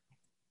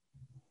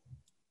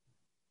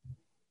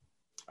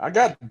 I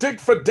got dick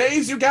for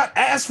days, you got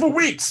ass for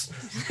weeks.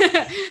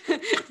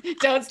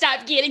 Don't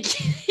stop getting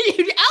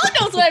Alan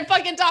knows what I'm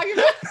fucking talking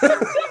about.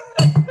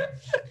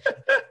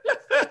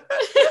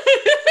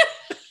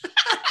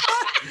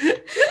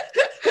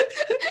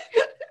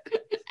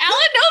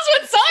 Alan knows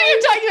what song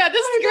I'm talking about.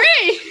 This is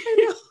great.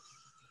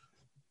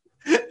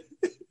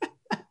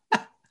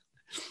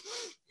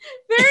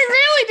 Very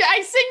rarely do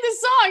I sing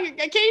this song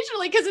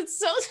occasionally because it's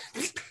so.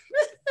 This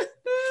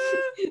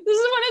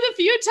is one of the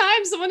few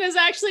times someone has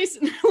actually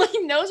like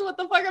knows what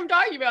the fuck I'm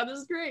talking about. This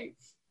is great.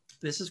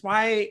 This is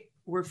why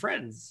we're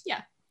friends.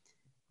 Yeah.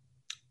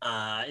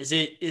 Is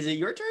it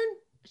your turn?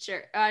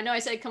 Sure. No, I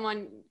said, come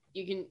on.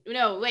 You can.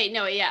 No, wait.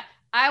 No, yeah.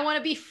 I want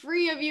to be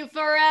free of you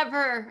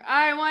forever.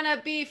 I want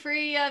to be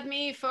free of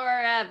me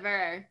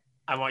forever.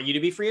 I want you to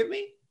be free of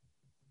me?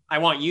 I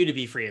want you to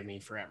be free of me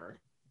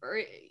forever.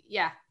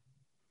 Yeah.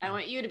 I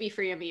want you to be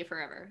free of me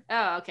forever.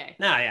 Oh, okay.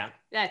 No, yeah.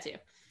 That too.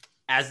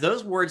 As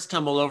those words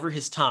tumbled over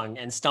his tongue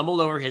and stumbled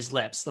over his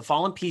lips, the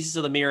fallen pieces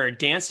of the mirror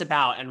danced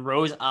about and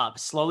rose up,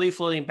 slowly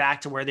floating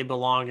back to where they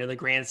belonged in the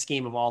grand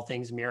scheme of all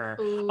things mirror.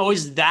 Ooh. Oh,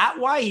 is that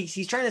why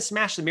he's trying to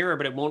smash the mirror,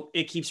 but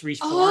it keeps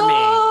reforming?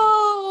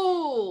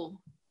 Oh,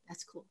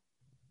 that's cool.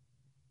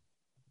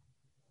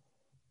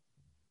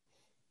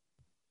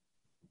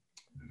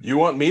 You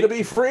want me to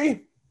be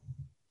free?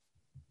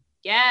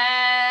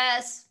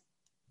 Yes.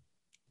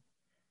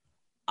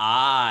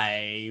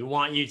 I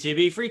want you to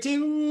be free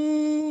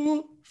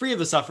too. Free of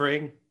the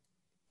suffering.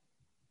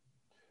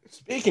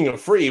 Speaking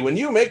of free, when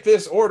you make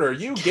this order,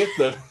 you get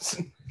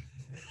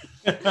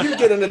you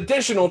get an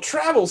additional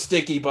travel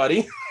sticky,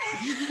 buddy.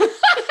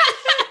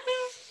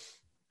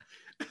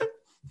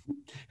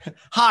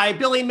 Hi,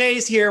 Billy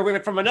Mays here.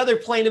 We're from another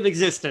plane of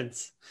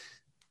existence.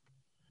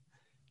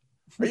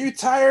 Are you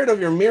tired of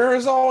your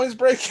mirrors always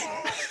breaking?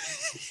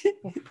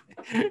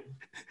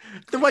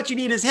 Then what you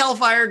need is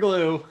hellfire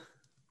glue.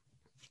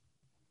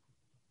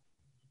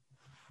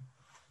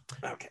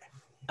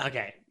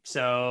 Okay,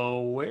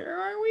 so where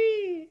are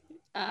we?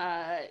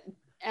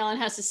 Alan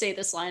has to say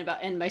this line about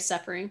end my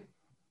suffering.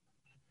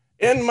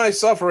 In my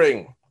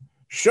suffering,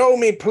 show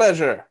me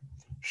pleasure,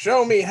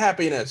 show me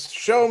happiness,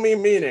 show me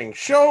meaning,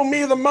 show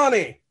me the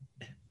money.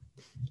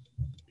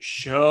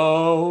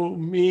 Show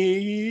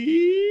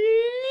me.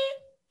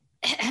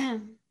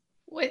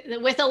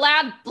 with a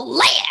loud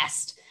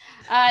blast.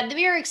 The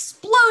mirror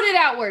exploded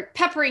outward,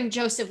 peppering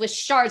Joseph with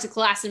shards of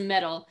glass and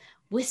metal.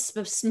 Wisps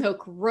of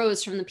smoke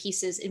rose from the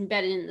pieces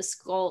embedded in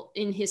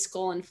his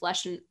skull and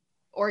flesh and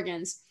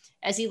organs.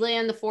 As he lay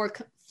on the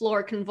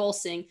floor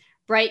convulsing,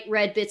 bright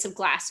red bits of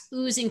glass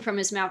oozing from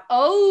his mouth.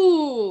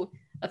 Oh!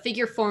 A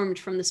figure formed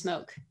from the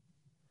smoke.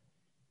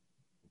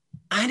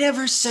 I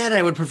never said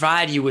I would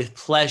provide you with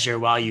pleasure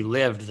while you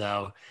lived,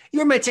 though. You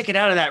were my ticket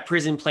out of that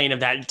prison plane of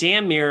that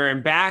damn mirror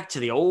and back to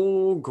the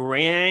old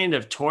grind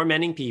of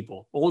tormenting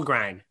people. Old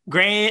grind.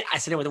 Grind. I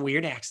said it with a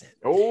weird accent.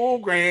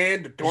 Old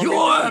grind of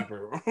tormenting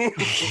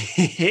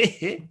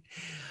people.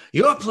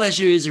 Your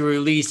pleasure is a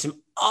release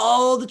from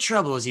all the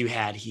troubles you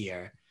had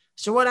here.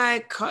 So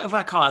if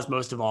I cause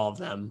most of all of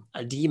them,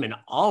 a demon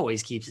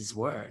always keeps his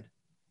word.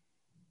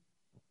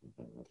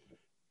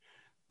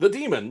 The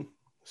demon,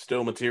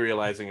 still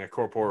materializing a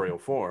corporeal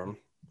form,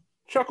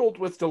 chuckled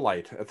with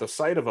delight at the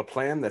sight of a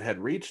plan that had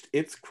reached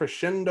its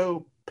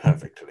crescendo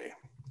perfectly.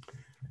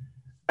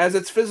 As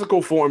its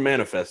physical form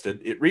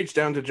manifested, it reached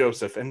down to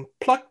Joseph and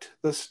plucked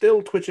the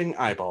still twitching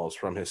eyeballs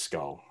from his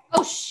skull.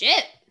 Oh,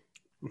 shit.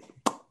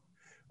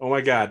 Oh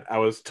my God, I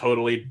was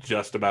totally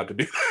just about to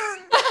do that.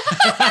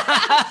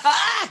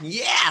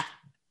 Yeah.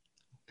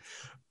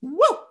 Woo.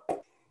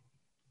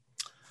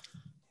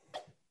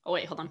 Oh,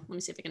 wait, hold on. Let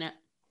me see if I can...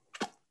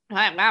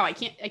 Wow, I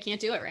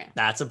can't do it right.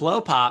 That's a blow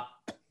pop.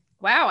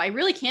 Wow, I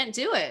really can't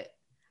do it.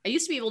 I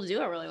used to be able to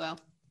do it really well.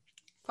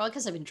 Probably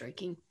because I've been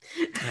drinking.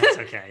 That's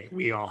okay.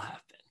 We all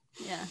have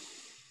been. Yeah.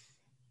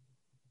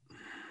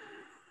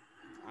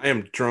 I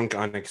am drunk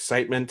on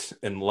excitement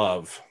and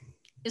love.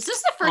 Is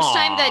this the first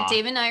time that Aw.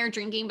 Dave and I are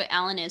drinking, but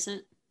Alan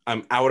isn't?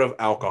 I'm out of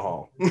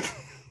alcohol. We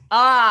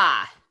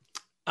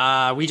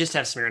just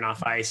have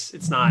Smirnoff Ice.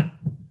 It's not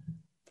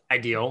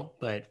ideal,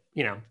 but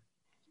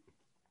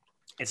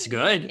it's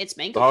good. It's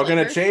mango All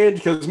gonna flavor.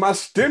 change because my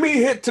stimmy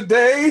hit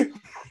today.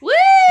 Woo!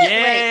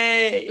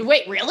 Yay!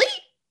 Wait, really?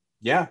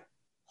 Yeah,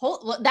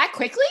 That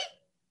quickly?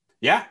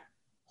 yeah,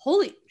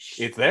 Holy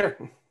it's there.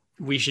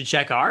 We should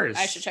check ours.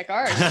 I should check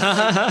ours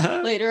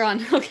later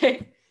on.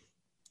 Okay.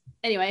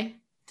 Anyway.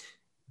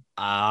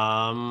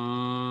 I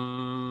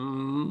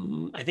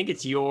think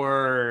it's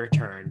your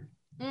turn.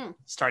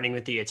 Starting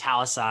with the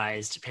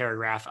italicized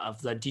paragraph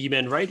of the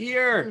demon right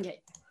here.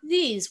 Okay.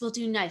 These will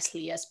do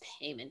nicely as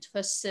payment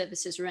for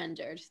services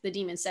rendered, the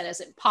demon said as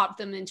it popped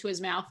them into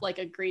his mouth like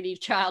a greedy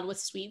child with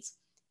sweets.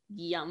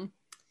 Yum.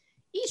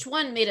 Each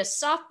one made a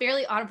soft,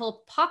 barely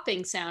audible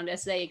popping sound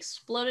as they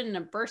exploded in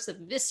a burst of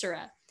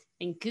viscera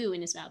and goo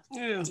in his mouth.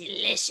 Yeah.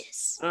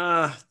 Delicious.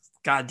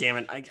 God damn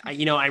it.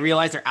 I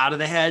realize they're out of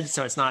the head,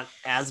 so it's not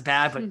as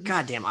bad, but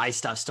goddamn ice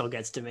stuff still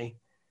gets to me.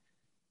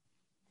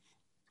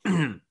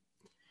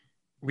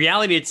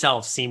 Reality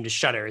itself seemed to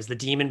shudder as the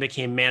demon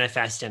became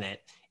manifest in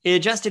it. It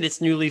adjusted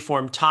its newly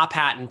formed top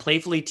hat and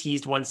playfully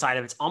teased one side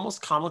of its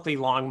almost comically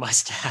long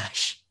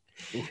mustache.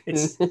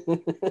 Yes.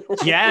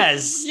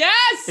 Yes.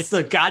 It's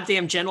the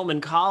goddamn gentleman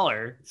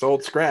collar. It's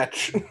old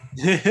Scratch.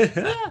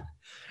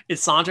 It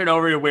sauntered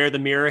over to where the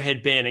mirror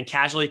had been and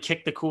casually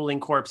kicked the cooling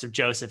corpse of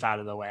Joseph out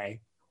of the way.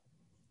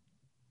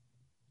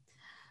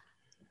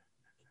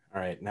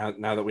 All right, now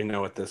that we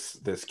know what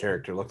this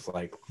character looks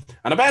like.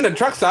 An abandoned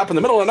truck stop in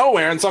the middle of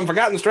nowhere in some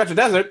forgotten stretch of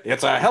desert.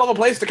 It's a hell of a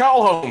place to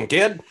call home,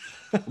 kid.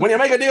 When you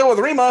make a deal with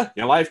Rima,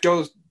 your life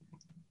does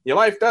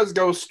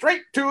go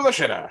straight to the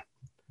shitter.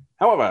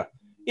 However,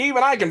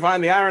 even I can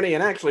find the irony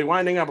in actually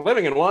winding up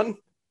living in one.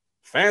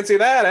 Fancy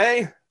that,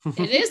 eh?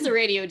 It is the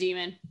radio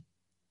demon.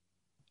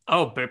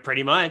 Oh, but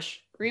pretty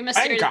much. Rima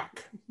stared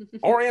Bangkok.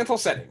 Oriental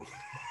setting.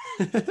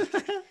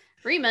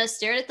 Rima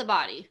stared at the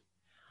body.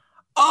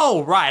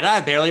 Oh, right.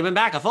 I've barely been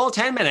back a full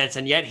 10 minutes,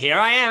 and yet here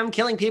I am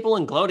killing people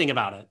and gloating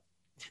about it.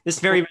 This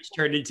very much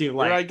turned into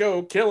Here I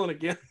go, killing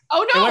again.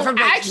 Oh It no, went from,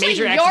 like, actually,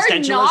 major you're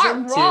existentialism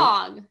not to-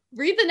 wrong.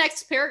 Read the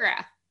next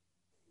paragraph.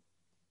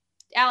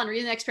 Alan,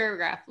 read the next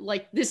paragraph.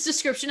 Like, this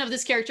description of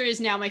this character is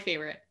now my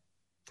favorite.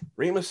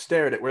 Remus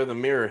stared at where the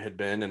mirror had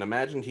been and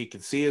imagined he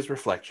could see his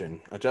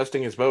reflection,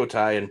 adjusting his bow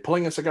tie and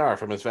pulling a cigar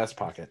from his vest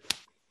pocket.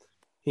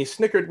 He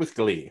snickered with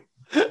glee.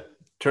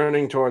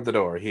 Turning toward the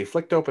door, he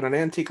flicked open an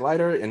antique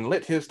lighter and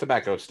lit his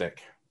tobacco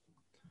stick.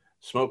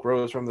 Smoke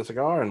rose from the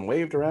cigar and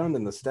waved around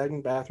in the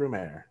stagnant bathroom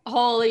air.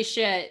 Holy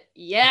shit.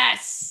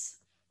 Yes.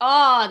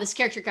 Oh, this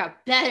character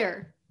got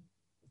better.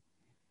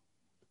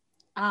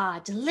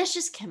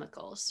 Delicious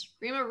chemicals.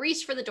 Rima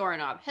reached for the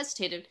doorknob,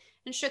 hesitated,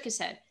 and shook his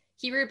head.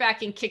 He reared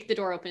back and kicked the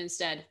door open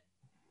instead.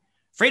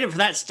 Freedom from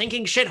that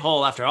stinking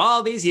shithole after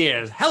all these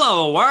years.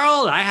 Hello,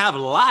 world. I have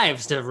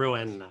lives to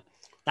ruin.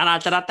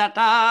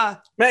 Da-da-da-da-da-da.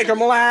 Make him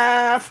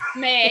laugh!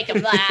 Make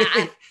him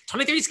laugh.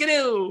 23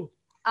 Skidoo.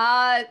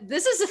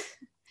 This is...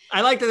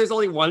 I like that there's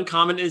only one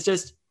comment. It's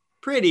just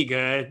pretty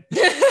good.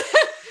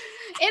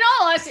 In all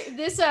honestly,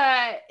 this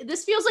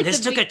feels like This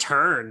the took a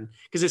turn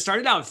because it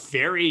started out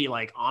very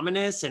like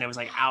ominous and it was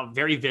like out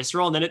very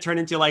visceral, and then it turned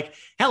into like,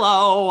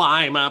 hello,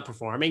 I'm a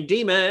performing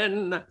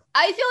demon.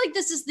 I feel like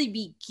this is the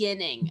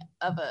beginning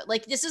of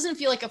like this doesn't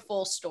feel like a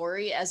full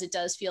story as it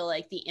does feel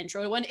like the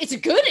intro one. It's a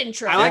good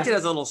intro. I liked it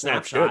as a little Yeah,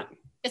 it's snapshot. good.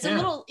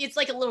 It's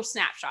like a little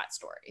snapshot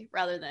story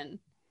rather than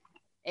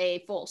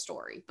a full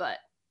story, but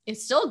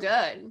it's still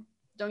good.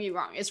 Don't get me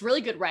wrong. It's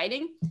really good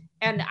writing.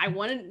 And I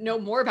want to know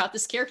more about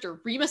this character.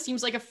 Rima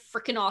seems like a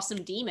freaking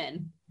awesome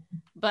demon,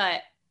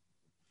 but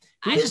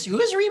Who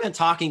is Rima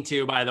talking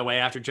to, by the way,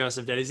 after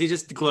Joseph did? Is he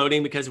just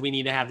gloating because we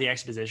need to have the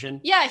exposition?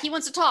 yeah, he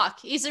wants to talk.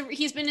 He's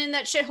been in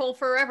that shithole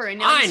forever, and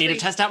now I he's need to free.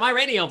 test out my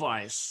radio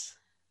voice.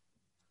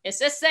 Is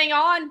this thing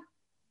on?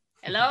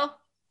 Hello?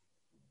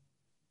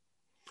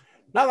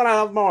 Nothing I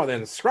love more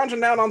than scrunching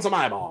down on some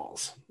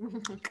eyeballs.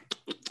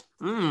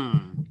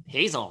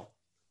 Hazel.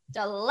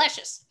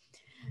 Delicious.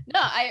 No,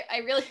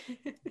 I really,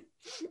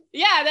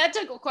 yeah, that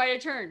took quite a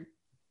turn.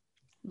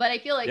 But I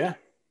feel like, Yeah.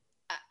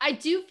 I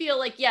do feel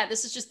like, yeah,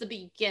 this is just the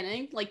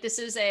beginning. Like this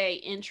is a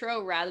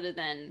intro rather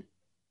than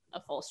a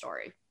full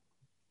story.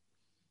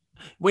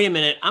 Wait a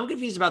minute. I'm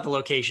confused about the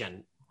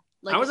location.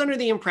 Like I was under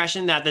the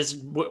impression that this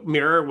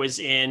mirror was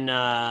in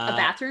a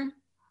bathroom.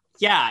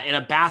 Yeah, in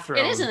a bathroom.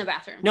 It is in a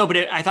bathroom. No, but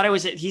I thought it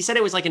was. He said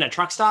it was like in a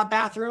truck stop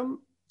bathroom.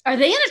 Are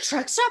they in a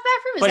truck stop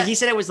bathroom? But he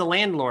said it was the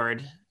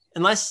landlord.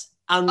 Unless.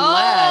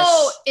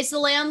 Oh, is the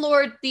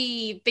landlord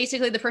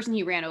basically the person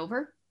he ran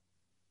over?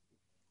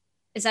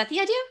 Is that the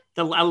idea?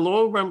 A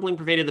low rumbling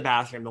pervaded the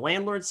bathroom. The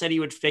landlord said he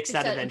would fix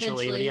that eventually, but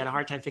eventually. he had a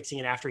hard time fixing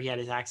it after he had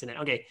his accident.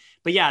 Okay,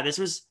 but yeah, this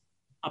was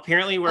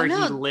apparently where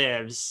no. he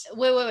lives.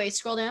 Wait.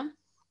 Scroll down.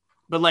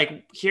 But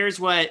like, here's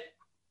what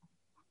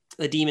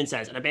the demon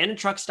says: an abandoned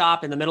truck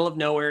stop in the middle of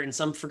nowhere in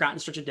some forgotten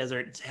stretch of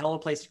desert. It's a hell of a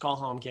place to call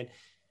home, kid.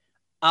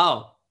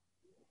 Oh,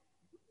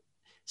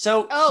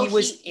 so he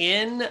was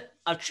in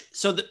a.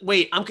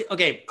 Wait,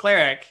 okay,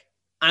 Cleric.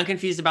 I'm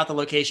confused about the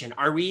location.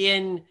 Are we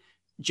in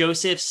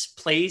Joseph's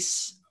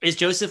place? Is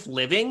Joseph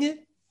living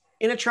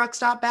in a truck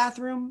stop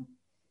bathroom?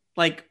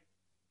 Like,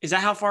 is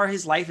that how far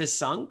his life is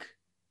sunk?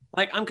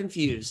 Like, I'm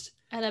confused.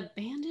 An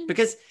abandoned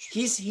Because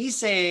he's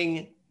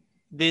saying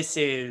this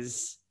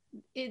is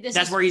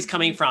that's where he's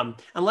coming from.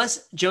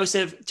 Unless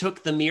Joseph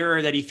took the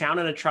mirror that he found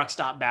in a truck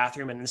stop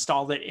bathroom and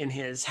installed it in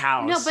his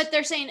house. No, but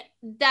they're saying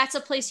that's a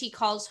place he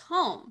calls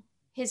home.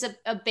 His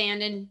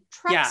abandoned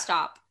truck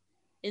stop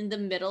in the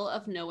middle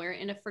of nowhere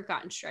in a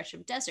forgotten stretch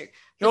of desert.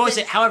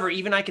 However,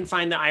 even I can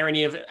find the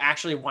irony of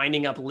actually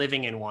winding up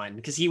living in one,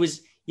 because when you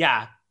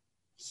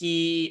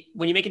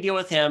make a deal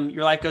with him,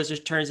 your life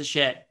turns to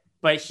shit.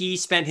 But he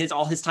spent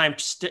all his time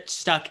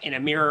stuck in a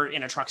mirror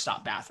in a truck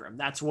stop bathroom.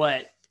 That's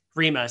what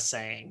Rima is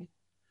saying.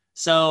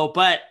 So,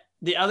 but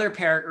the other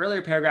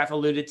earlier paragraph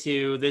alluded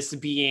to this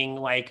being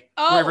like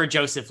wherever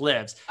Joseph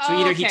lives. So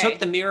either he took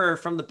the mirror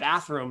from the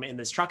bathroom in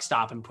this truck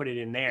stop and put it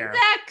in there.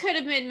 That could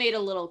have been made a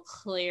little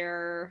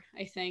clearer,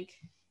 I think.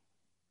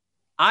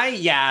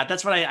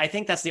 That's what I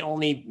think. That's the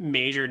only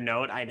major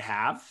note I'd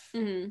have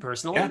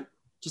personally. Yeah.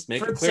 Just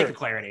make for it the sake of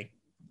clarity.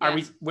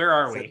 Yeah. Where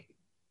are we?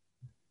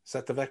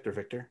 Set the vector,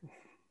 Victor.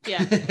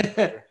 Yeah.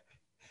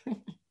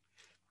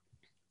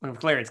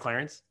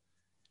 Clarence.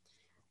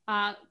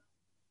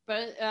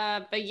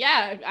 But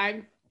yeah,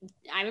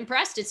 I'm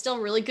impressed. It's still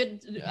really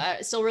good.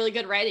 Still really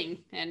good writing,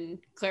 and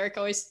Cleric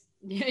always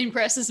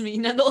impresses me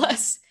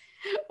nonetheless.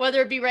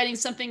 Whether it be writing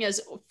something as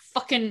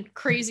fucking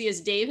crazy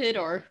as David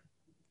or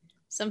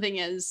something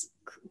as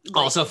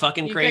also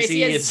fucking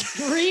crazy as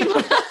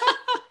Rima.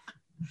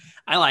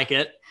 I like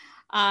it.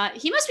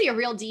 He must be a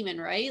real demon,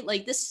 right?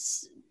 Like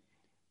this.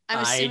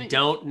 I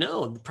don't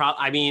know.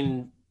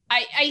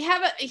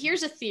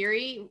 Here's a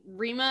theory.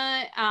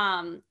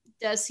 Rima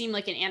does seem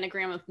like an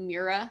anagram of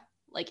Mira,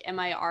 like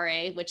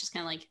Mira, which is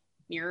kind of like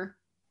mirror.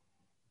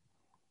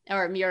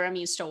 Or Mira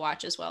means to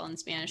watch as well in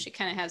Spanish. It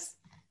kind of has,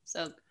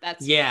 so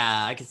that's.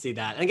 Yeah, I can see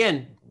that. And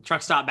again,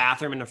 truck stop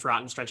bathroom in a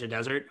forgotten stretch of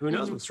desert. Who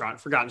knows what's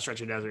forgotten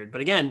stretch of desert?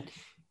 But again,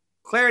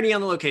 clarity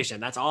on the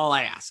location. That's all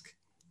I ask.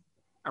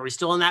 Are we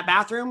still in that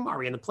bathroom? Are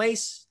we in the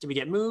place? Did we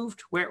get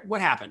moved? What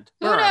happened?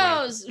 Who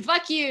knows?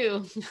 Fuck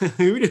you.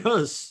 Who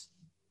knows?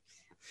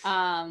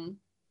 Should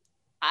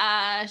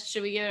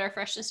we give it our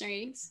freshness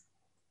ratings?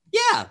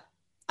 Yeah,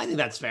 I think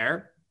that's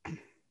fair.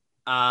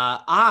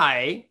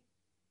 I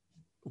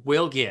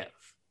will give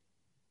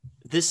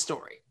this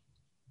story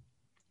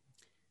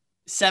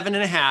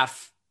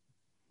 7.5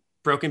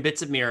 broken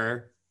bits of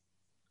mirror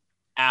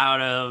out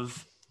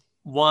of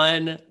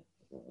 1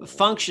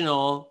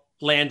 functional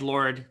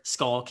landlord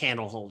skull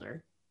candle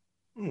holder.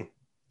 I'm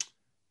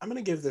going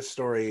to give this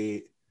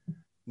story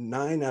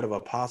 9 out of a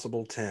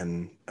possible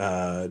 10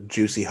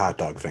 juicy hot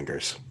dog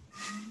fingers.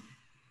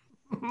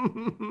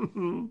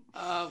 Oh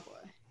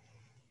boy.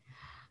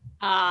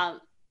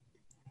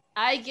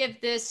 I give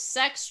this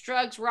sex,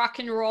 drugs, rock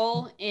and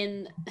roll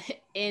in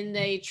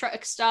a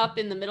truck stop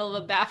in the middle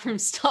of a bathroom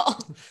stall.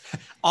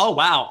 Oh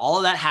wow, all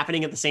of that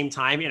happening at the same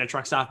time in a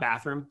truck stop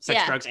bathroom.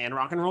 Sex, drugs, and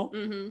rock and roll.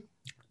 Mm-hmm.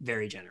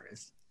 Very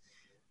generous.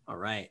 All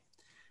right.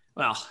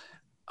 Well,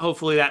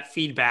 hopefully that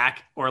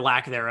feedback or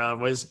lack thereof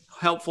was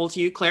helpful to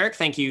you, Cleric.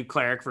 Thank you,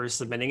 Cleric, for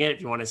submitting it.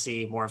 If you want to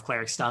see more of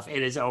Cleric's stuff,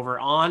 it is over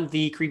on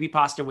the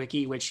Creepypasta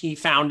Wiki, which he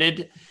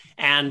founded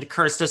and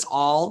cursed us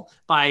all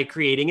by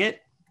creating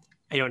it.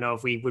 I don't know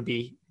if we would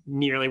be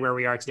nearly where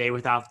we are today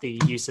without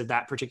the use of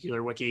that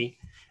particular wiki.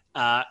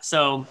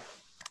 So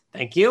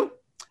thank you,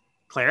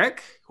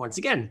 Cleric. Once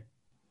again,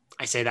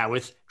 I say that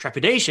with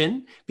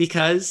trepidation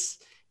because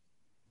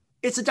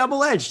it's a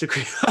double-edged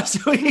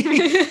creepypasta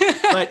wiki.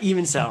 But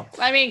even so.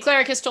 I mean,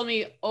 Cleric has told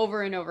me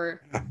over and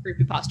over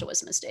creepypasta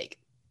was a mistake.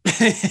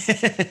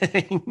 It's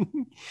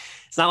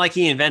not like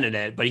he invented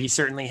it, but he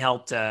certainly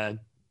helped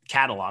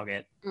catalog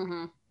it.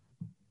 Mm-hmm.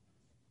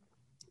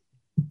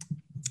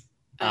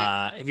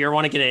 If you ever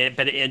want to get a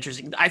bit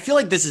interesting, I feel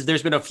like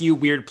there's been a few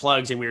weird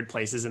plugs in weird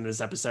places in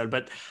this episode,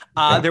 but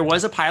there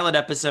was a pilot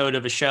episode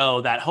of a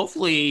show that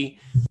hopefully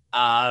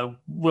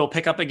we'll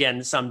pick up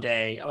again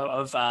someday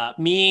of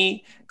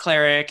me,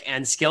 Cleric,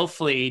 and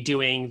Skillfully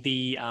doing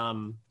the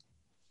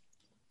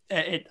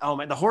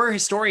Horror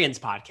Historians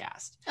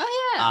podcast.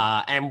 Oh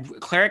yeah.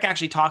 And Cleric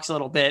actually talks a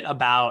little bit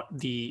about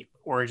the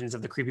origins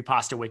of the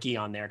Creepypasta Wiki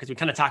on there because we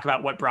kind of talk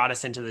about what brought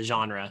us into the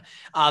genre.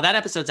 That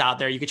episode's out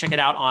there. You can check it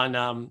out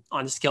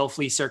on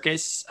Skillfully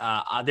Circus.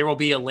 There will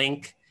be a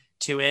link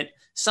to it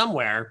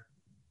somewhere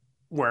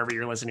wherever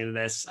you're listening to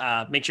this.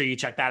 Make sure you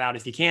check that out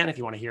if you can, if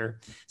you want to hear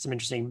some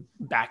interesting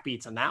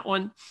backbeats on that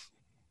one.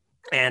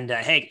 And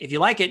hey, if you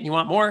like it and you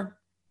want more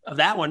of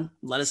that one,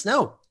 let us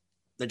know.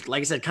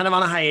 Like I said, kind of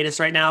on a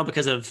hiatus right now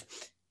because of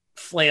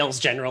flails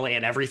generally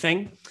and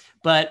everything.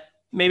 But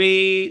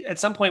maybe at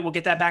some point we'll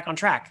get that back on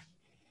track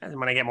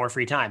when I get more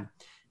free time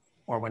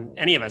or when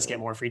any of us get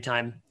more free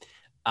time.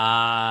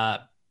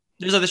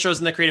 There's other shows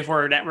in the Creative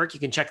Horror Network. You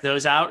can check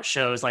those out.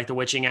 Shows like The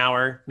Witching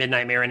Hour,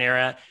 Midnight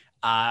Marinara,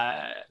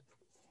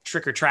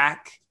 Trick or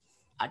Track,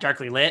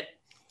 Darkly Lit,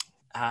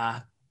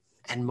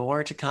 and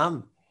more to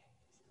come.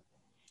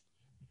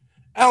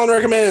 Alan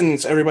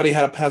recommends Everybody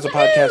has a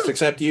Podcast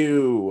Except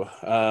You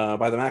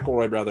by the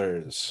McElroy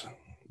brothers.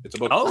 It's a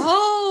book.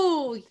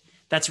 Oh,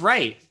 that's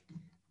right.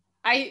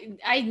 I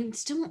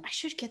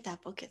should get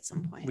that book at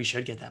some point. We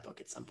should get that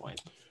book at some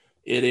point.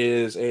 It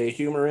is a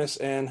humorous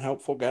and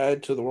helpful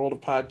guide to the world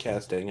of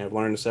podcasting. I've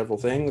learned several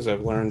things.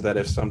 I've learned that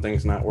if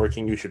something's not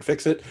working, you should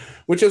fix it,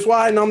 which is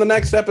why on the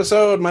next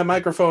episode, my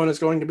microphone is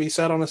going to be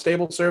set on a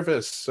stable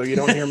surface so you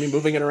don't hear me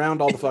moving it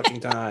around all the fucking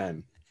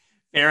time.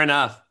 Fair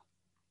enough.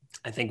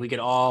 I think we could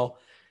all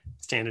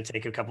stand to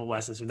take a couple of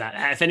lessons from that.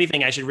 If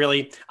anything, I could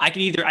read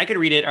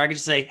it, or I could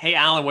just say, hey,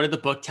 Alan, what did the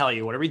book tell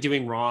you? What are we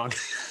doing wrong?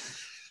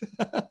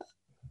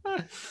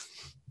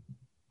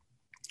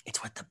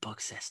 It's what the book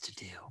says to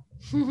do.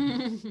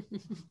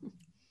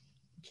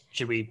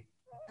 Should we?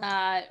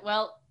 How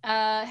about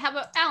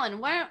Alan?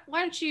 Why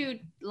don't you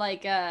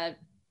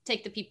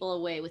take the people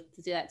away with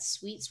that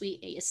sweet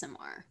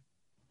ASMR?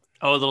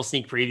 Oh, a little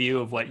sneak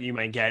preview of what you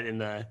might get in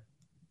the.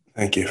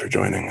 Thank you for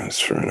joining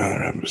us for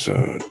another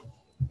episode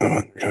of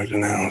Undercooked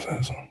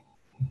Analysis.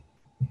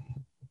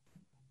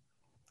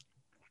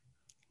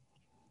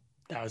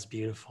 That was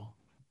beautiful.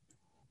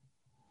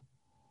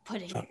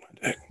 Pudding. Suck my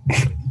dick.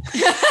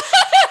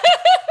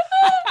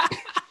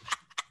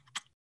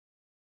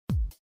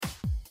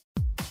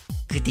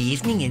 Good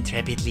evening,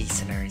 intrepid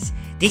listeners.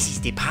 This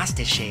is the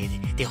Pasta Shade,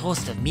 the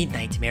host of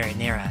Midnight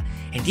Marinara,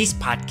 and this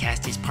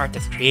podcast is part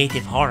of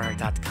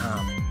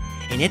CreativeHorror.com,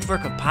 a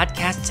network of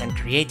podcasts and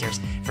creators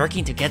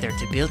working together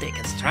to build a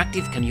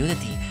constructive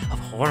community of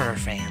horror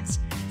fans.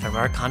 For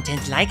more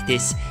content like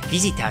this,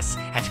 visit us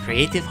at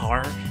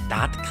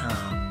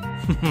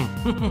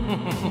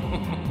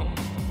CreativeHorror.com.